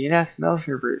 file, DNS, mail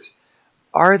servers.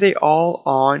 Are they all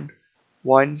on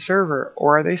one server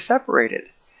or are they separated?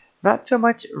 Not so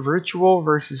much virtual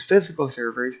versus physical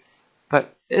servers,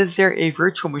 but is there a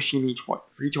virtual machine for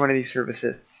each one of these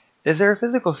services? Is there a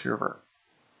physical server?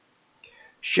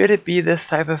 Should it be this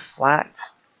type of flat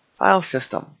file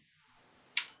system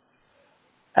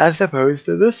as opposed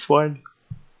to this one?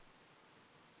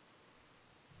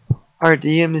 Our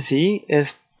DMZ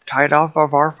is tied off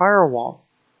of our firewall,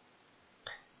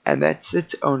 and that's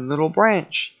its own little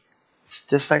branch. It's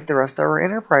just like the rest of our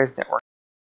enterprise network.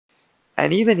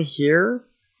 And even here,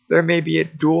 there may be a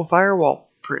dual firewall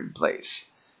put in place.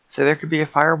 So there could be a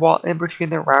firewall in between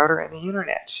the router and the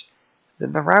internet,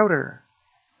 then the router,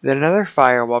 then another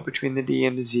firewall between the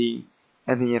DMZ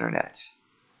and the internet.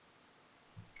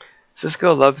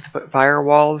 Cisco loves to put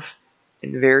firewalls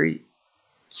in very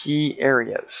key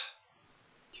areas.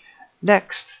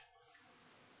 Next,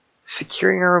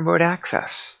 securing our remote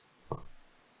access.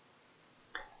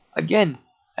 Again,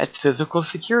 that's physical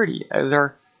security, as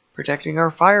are protecting our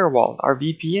firewalls, our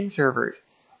VPN servers,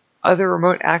 other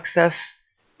remote access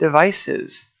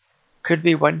devices. Could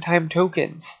be one-time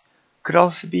tokens. Could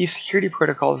also be security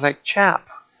protocols like CHAP,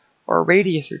 or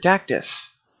Radius, or Tactus.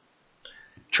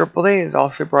 AAA is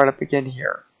also brought up again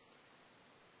here.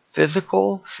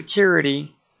 Physical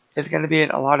security is going to be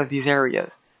in a lot of these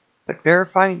areas, but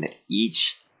verifying that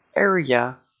each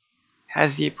area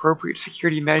has the appropriate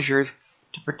security measures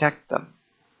to protect them.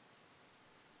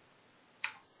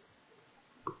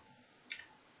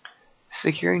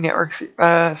 Securing network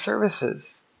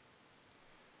services.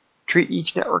 Treat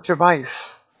each network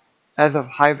device as a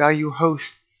high-value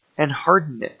host and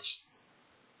harden it.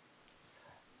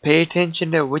 Pay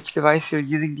attention to which device you're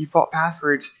using default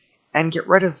passwords and get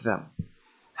rid of them.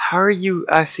 How are you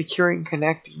securing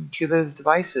connecting to those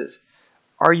devices?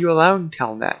 Are you allowing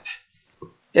Telnet?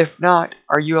 If not,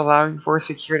 are you allowing for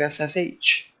secured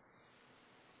SSH?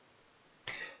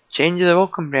 Change the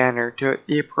welcome banner to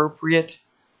the appropriate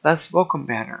less welcome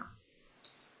banner,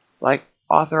 like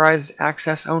authorized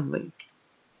access only.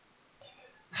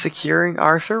 Securing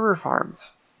our server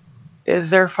farms. Is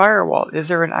there firewall? Is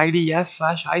there an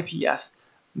IDS/IPS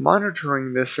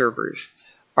monitoring the servers?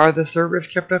 Are the servers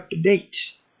kept up to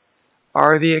date?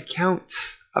 Are the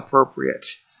accounts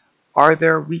appropriate? Are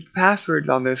there weak passwords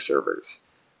on those servers?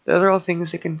 Those are all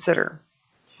things to consider.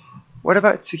 What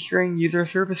about securing user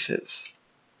services?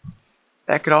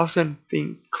 That could also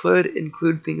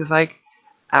include things like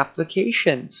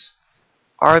applications.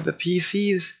 Are the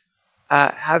PCs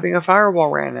having a firewall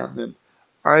ran on them?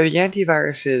 Are the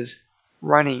antiviruses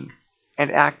running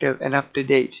and active and up to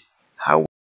date? How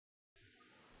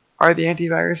are the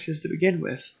antiviruses to begin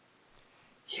with?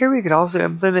 Here we could also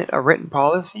implement a written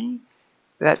policy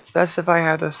that specify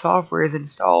how the software is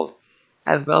installed,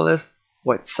 as well as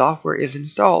what software is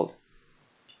installed.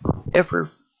 If we're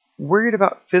worried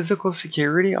about physical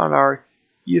security on our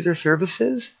user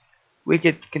services, we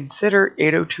could consider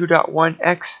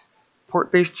 802.1x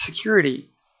port-based security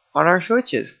on our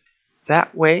switches.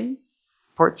 That way,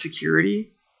 port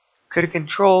security could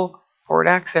control port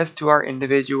access to our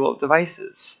individual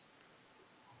devices.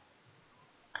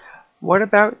 What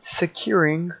about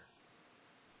securing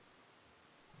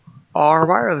our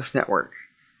wireless network?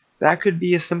 That could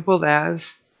be as simple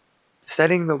as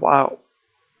setting the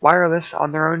wireless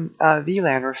on their own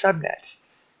VLAN or subnet,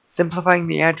 simplifying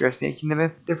the address, making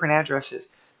them different addresses,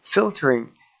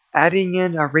 filtering, adding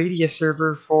in a Radius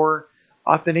server for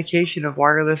authentication of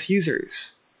wireless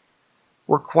users.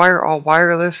 require all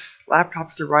wireless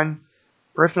laptops to run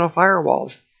personal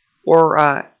firewalls, or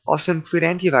also include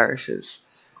antiviruses.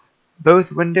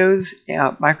 Both Windows,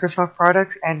 Microsoft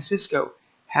products, and Cisco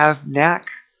have NAC,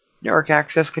 Network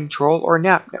Access Control, or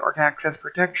NAP, Network Access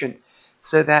Protection,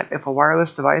 so that if a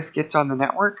wireless device gets on the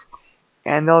network,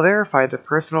 and they'll verify the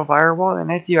personal firewall and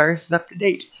antivirus is up to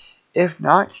date. If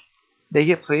not, they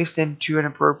get placed into an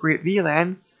appropriate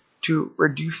VLAN to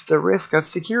reduce the risk of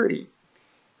security.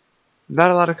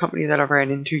 Not a lot of companies that I've ran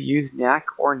into use NAC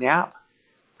or NAP,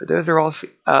 but those are all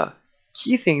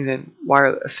key things in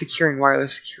securing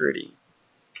wireless security.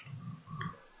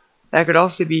 That could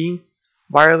also be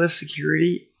wireless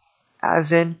security,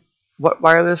 as in what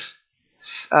wireless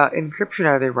encryption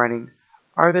are they running?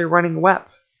 Are they running WEP?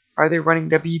 Are they running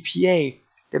WPA?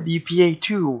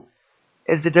 WPA2?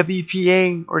 Is the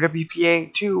WPA or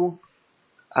WPA2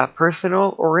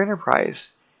 personal or enterprise?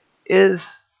 Is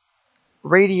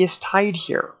Radius tied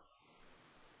here?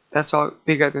 That's all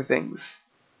big other things.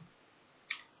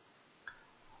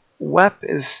 WEP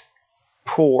is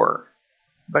poor,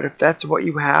 but if that's what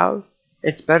you have,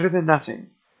 it's better than nothing,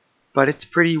 but it's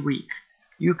pretty weak.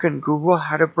 You can Google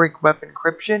how to break WEP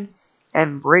encryption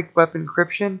and break WEP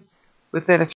encryption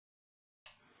within a few.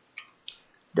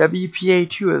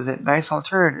 WPA2 is a nice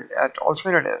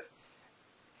alternative.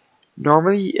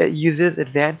 Normally it uses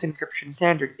Advanced Encryption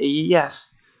Standard, AES,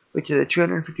 which is a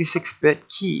 256-bit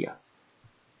key.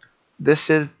 This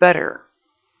is better.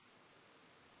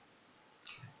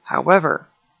 However,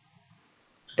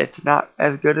 it's not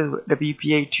as good as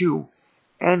WPA2,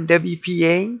 and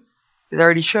WPA has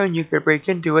already shown you could break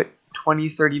into it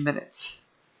 20-30 minutes.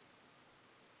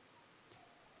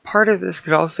 Part of this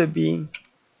could also be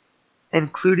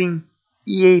including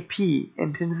EAP,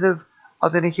 Intensive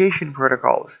Authentication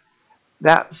Protocols.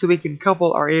 That so we can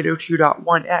couple our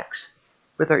 802.1x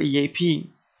with our EAP.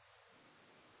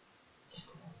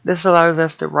 This allows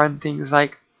us to run things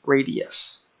like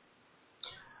Radius,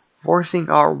 forcing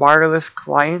our wireless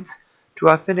clients to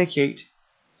authenticate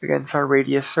against our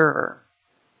Radius server.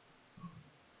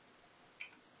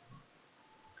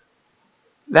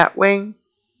 That way,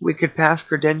 we could pass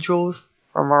credentials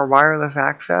from our wireless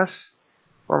access,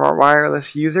 from our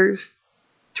wireless users,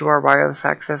 to our wireless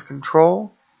access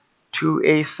control, to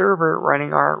a server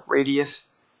running our Radius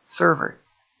server.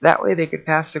 That way they could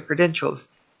pass the credentials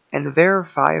and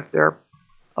verify if they're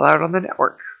allowed on the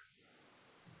network.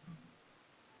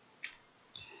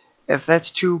 If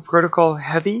that's too protocol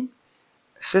heavy,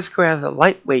 Cisco has a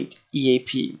lightweight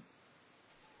EAP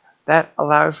that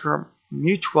allows for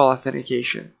mutual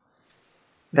authentication.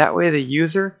 That way the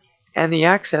user and the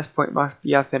access point must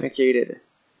be authenticated.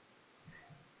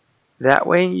 That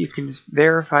way you can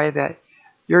verify that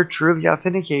you're truly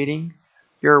authenticating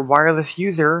your wireless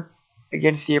user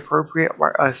against the appropriate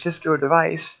Cisco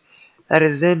device that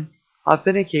is then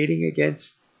authenticating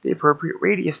against the appropriate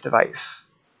Radius device.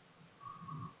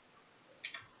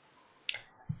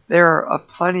 There are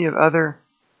plenty of other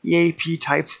EAP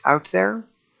types out there,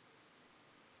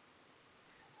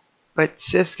 but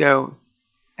Cisco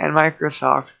and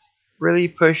Microsoft really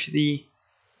push the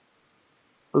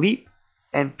LEAP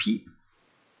and PEEP,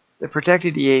 the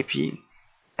protected EAP,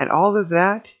 and all of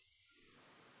that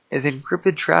is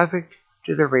encrypted traffic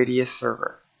to the Radius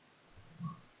server.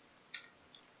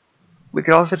 We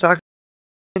could also talk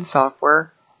about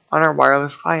software on our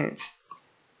wireless clients.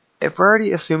 If we're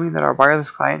already assuming that our wireless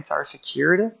clients are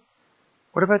secured,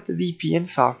 what about the VPN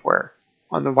software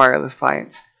on the wireless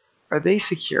clients? Are they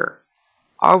secure?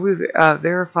 Are we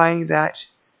verifying that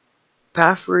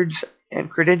passwords and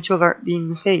credentials aren't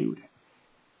being saved?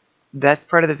 That's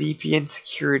part of the VPN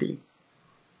security.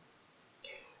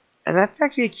 And that's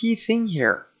actually a key thing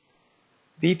here.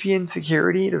 VPN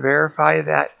security to verify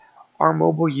that our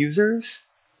mobile users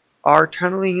are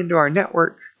tunneling into our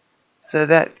network so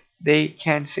that they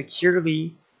can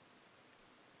securely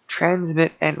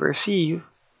transmit and receive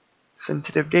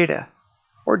sensitive data,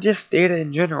 or just data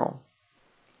in general.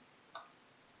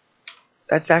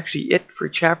 That's actually it for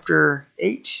Chapter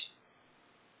 8.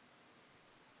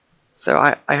 So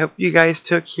I hope you guys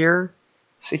took here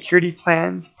security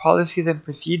plans, policies, and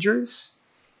procedures,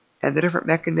 and the different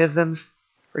mechanisms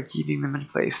for keeping them in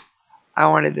place. I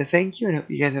wanted to thank you and hope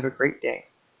you guys have a great day.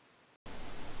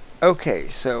 Okay,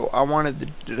 so I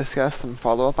wanted to discuss some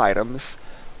follow-up items.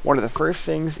 One of the first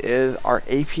things is our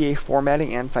APA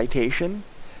formatting and citation.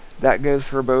 That goes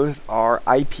for both our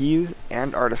IPs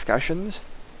and our discussions.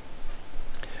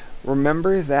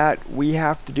 Remember that we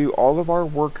have to do all of our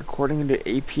work according to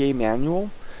the APA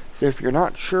manual. So if you're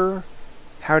not sure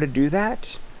how to do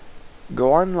that,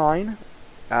 go online.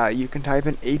 You can type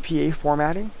in APA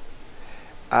formatting,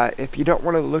 If you don't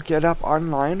want to look it up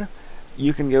online,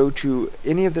 you can go to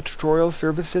any of the tutorial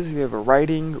services. We have a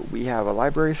writing, we have a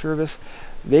library service.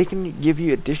 They can give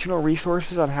you additional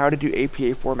resources on how to do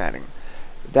APA formatting.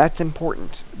 That's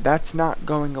important. That's not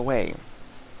going away.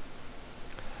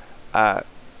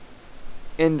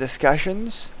 In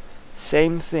discussions,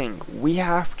 same thing. We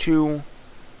have to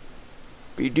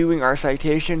be doing our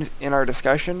citations in our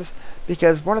discussions,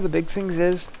 because one of the big things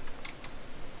is,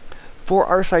 for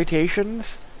our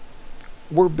citations,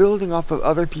 we're building off of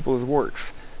other people's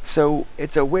works. So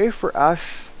it's a way for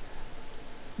us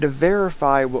to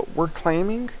verify what we're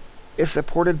claiming is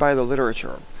supported by the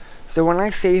literature. So when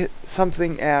I say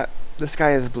something at "the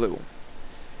sky is blue,"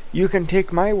 you can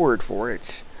take my word for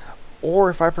it, or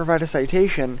if I provide a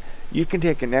citation, you can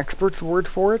take an expert's word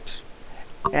for it,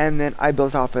 and then I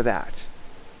build off of that.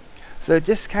 So it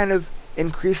just kind of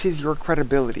increases your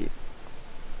credibility.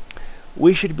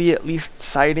 We should be at least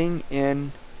citing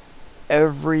in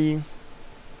every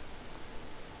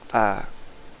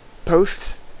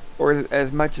post, or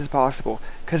as much as possible,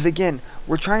 because again,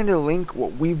 we're trying to link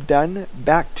what we've done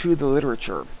back to the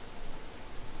literature.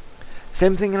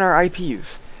 Same thing in our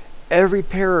IPs. Every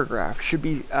paragraph should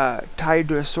be tied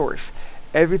to a source.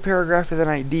 Every paragraph is an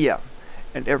idea,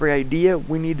 and every idea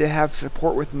we need to have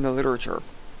support within the literature.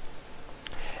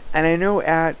 And I know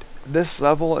at this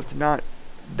level it's not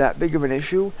that big of an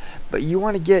issue, but you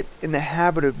want to get in the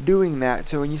habit of doing that,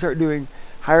 so when you start doing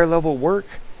higher level work,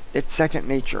 it's second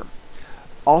nature.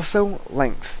 Also,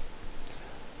 length.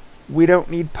 We don't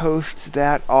need posts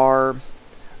that are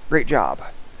 "great job."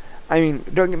 I mean,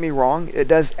 don't get me wrong, it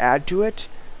does add to it,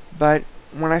 but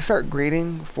when I start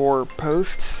grading for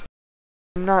posts,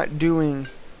 I'm not doing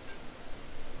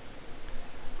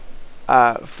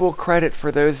full credit for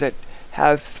those that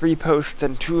have 3 posts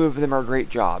and 2 of them are great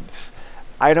jobs.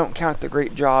 I don't count the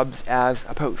great jobs as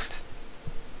a post.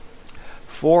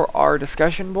 For our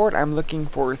discussion board, I'm looking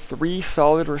for 3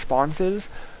 solid responses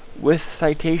with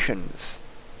citations.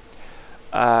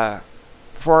 For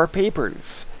our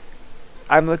papers,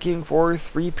 I'm looking for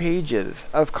 3 pages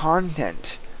of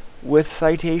content with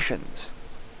citations.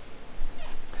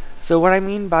 So what I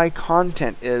mean by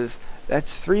content is,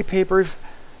 that's 3 papers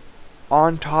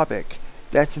on topic.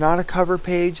 That's not a cover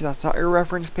page, that's not your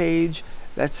reference page,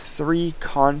 that's 3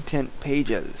 content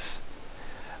pages.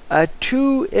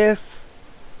 2 if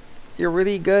you're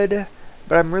really good,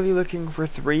 but I'm really looking for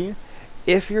 3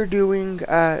 if you're doing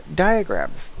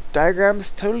diagrams.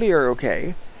 Diagrams totally are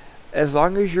okay, as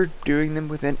long as you're doing them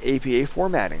within APA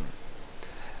formatting.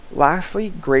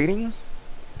 Lastly, grading.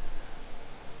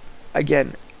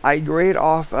 Again, I grade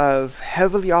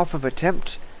heavily off of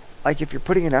attempt, like if you're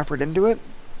putting an effort into it.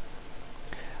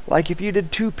 Like if you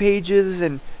did 2 pages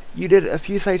and you did a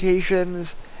few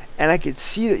citations, and I could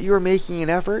see that you were making an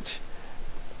effort,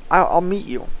 I'll meet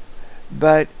you.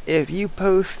 But if you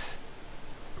post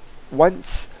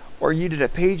once, or you did a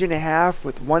page and a half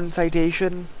with 1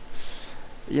 citation,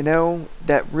 you know,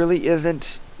 that really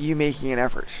isn't you making an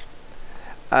effort.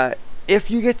 If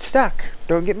you get stuck,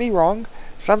 don't get me wrong,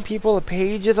 some people a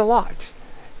page is a lot.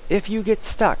 If you get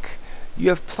stuck, you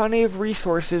have plenty of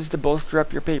resources to bolster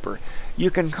up your paper. You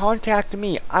can contact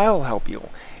me, I'll help you.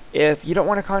 If you don't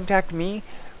want to contact me,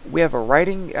 we have a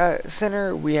writing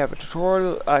center, we have a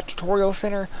tutorial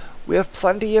center, we have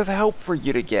plenty of help for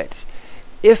you to get.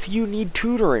 If you need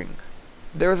tutoring,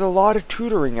 there's a lot of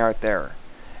tutoring out there.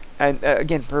 And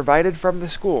again, provided from the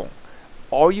school.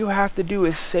 All you have to do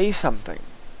is say something.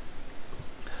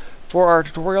 For our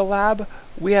tutorial lab,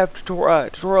 we have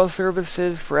tutorial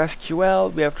services for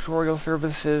SQL, we have tutorial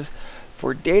services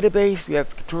for database, we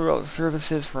have tutorial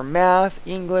services for math,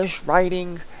 English,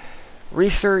 writing,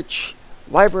 research,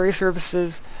 library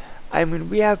services. I mean,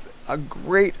 we have a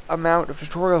great amount of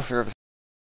tutorial services.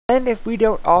 And if we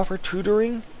don't offer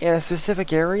tutoring in a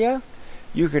specific area,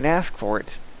 you can ask for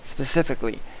it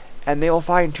specifically, and they will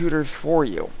find tutors for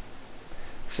you.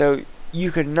 So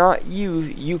you cannot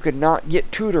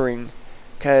get tutoring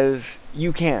because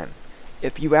you can.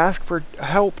 If you ask for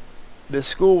help, the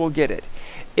school will get it.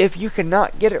 If you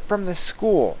cannot get it from the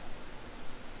school,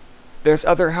 there's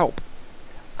other help.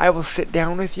 I will sit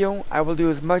down with you. I will do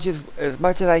as much as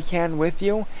I can with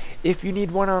you if you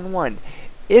need one-on-one.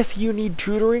 If you need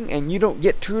tutoring and you don't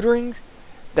get tutoring,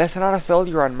 that's not a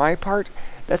failure on my part.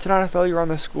 That's not a failure on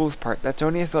the school's part. That's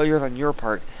only a failure on your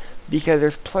part, because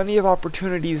there's plenty of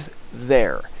opportunities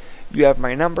there. You have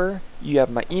my number, you have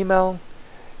my email,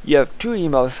 you have 2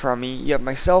 emails from me, you have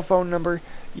my cell phone number,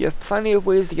 you have plenty of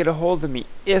ways to get a hold of me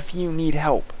if you need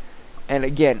help. And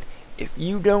again, if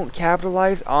you don't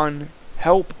capitalize on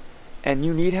help and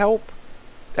you need help,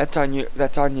 that's on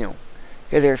you.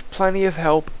 Okay, there's plenty of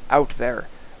help out there.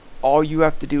 All you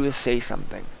have to do is say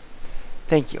something.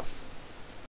 Thank you.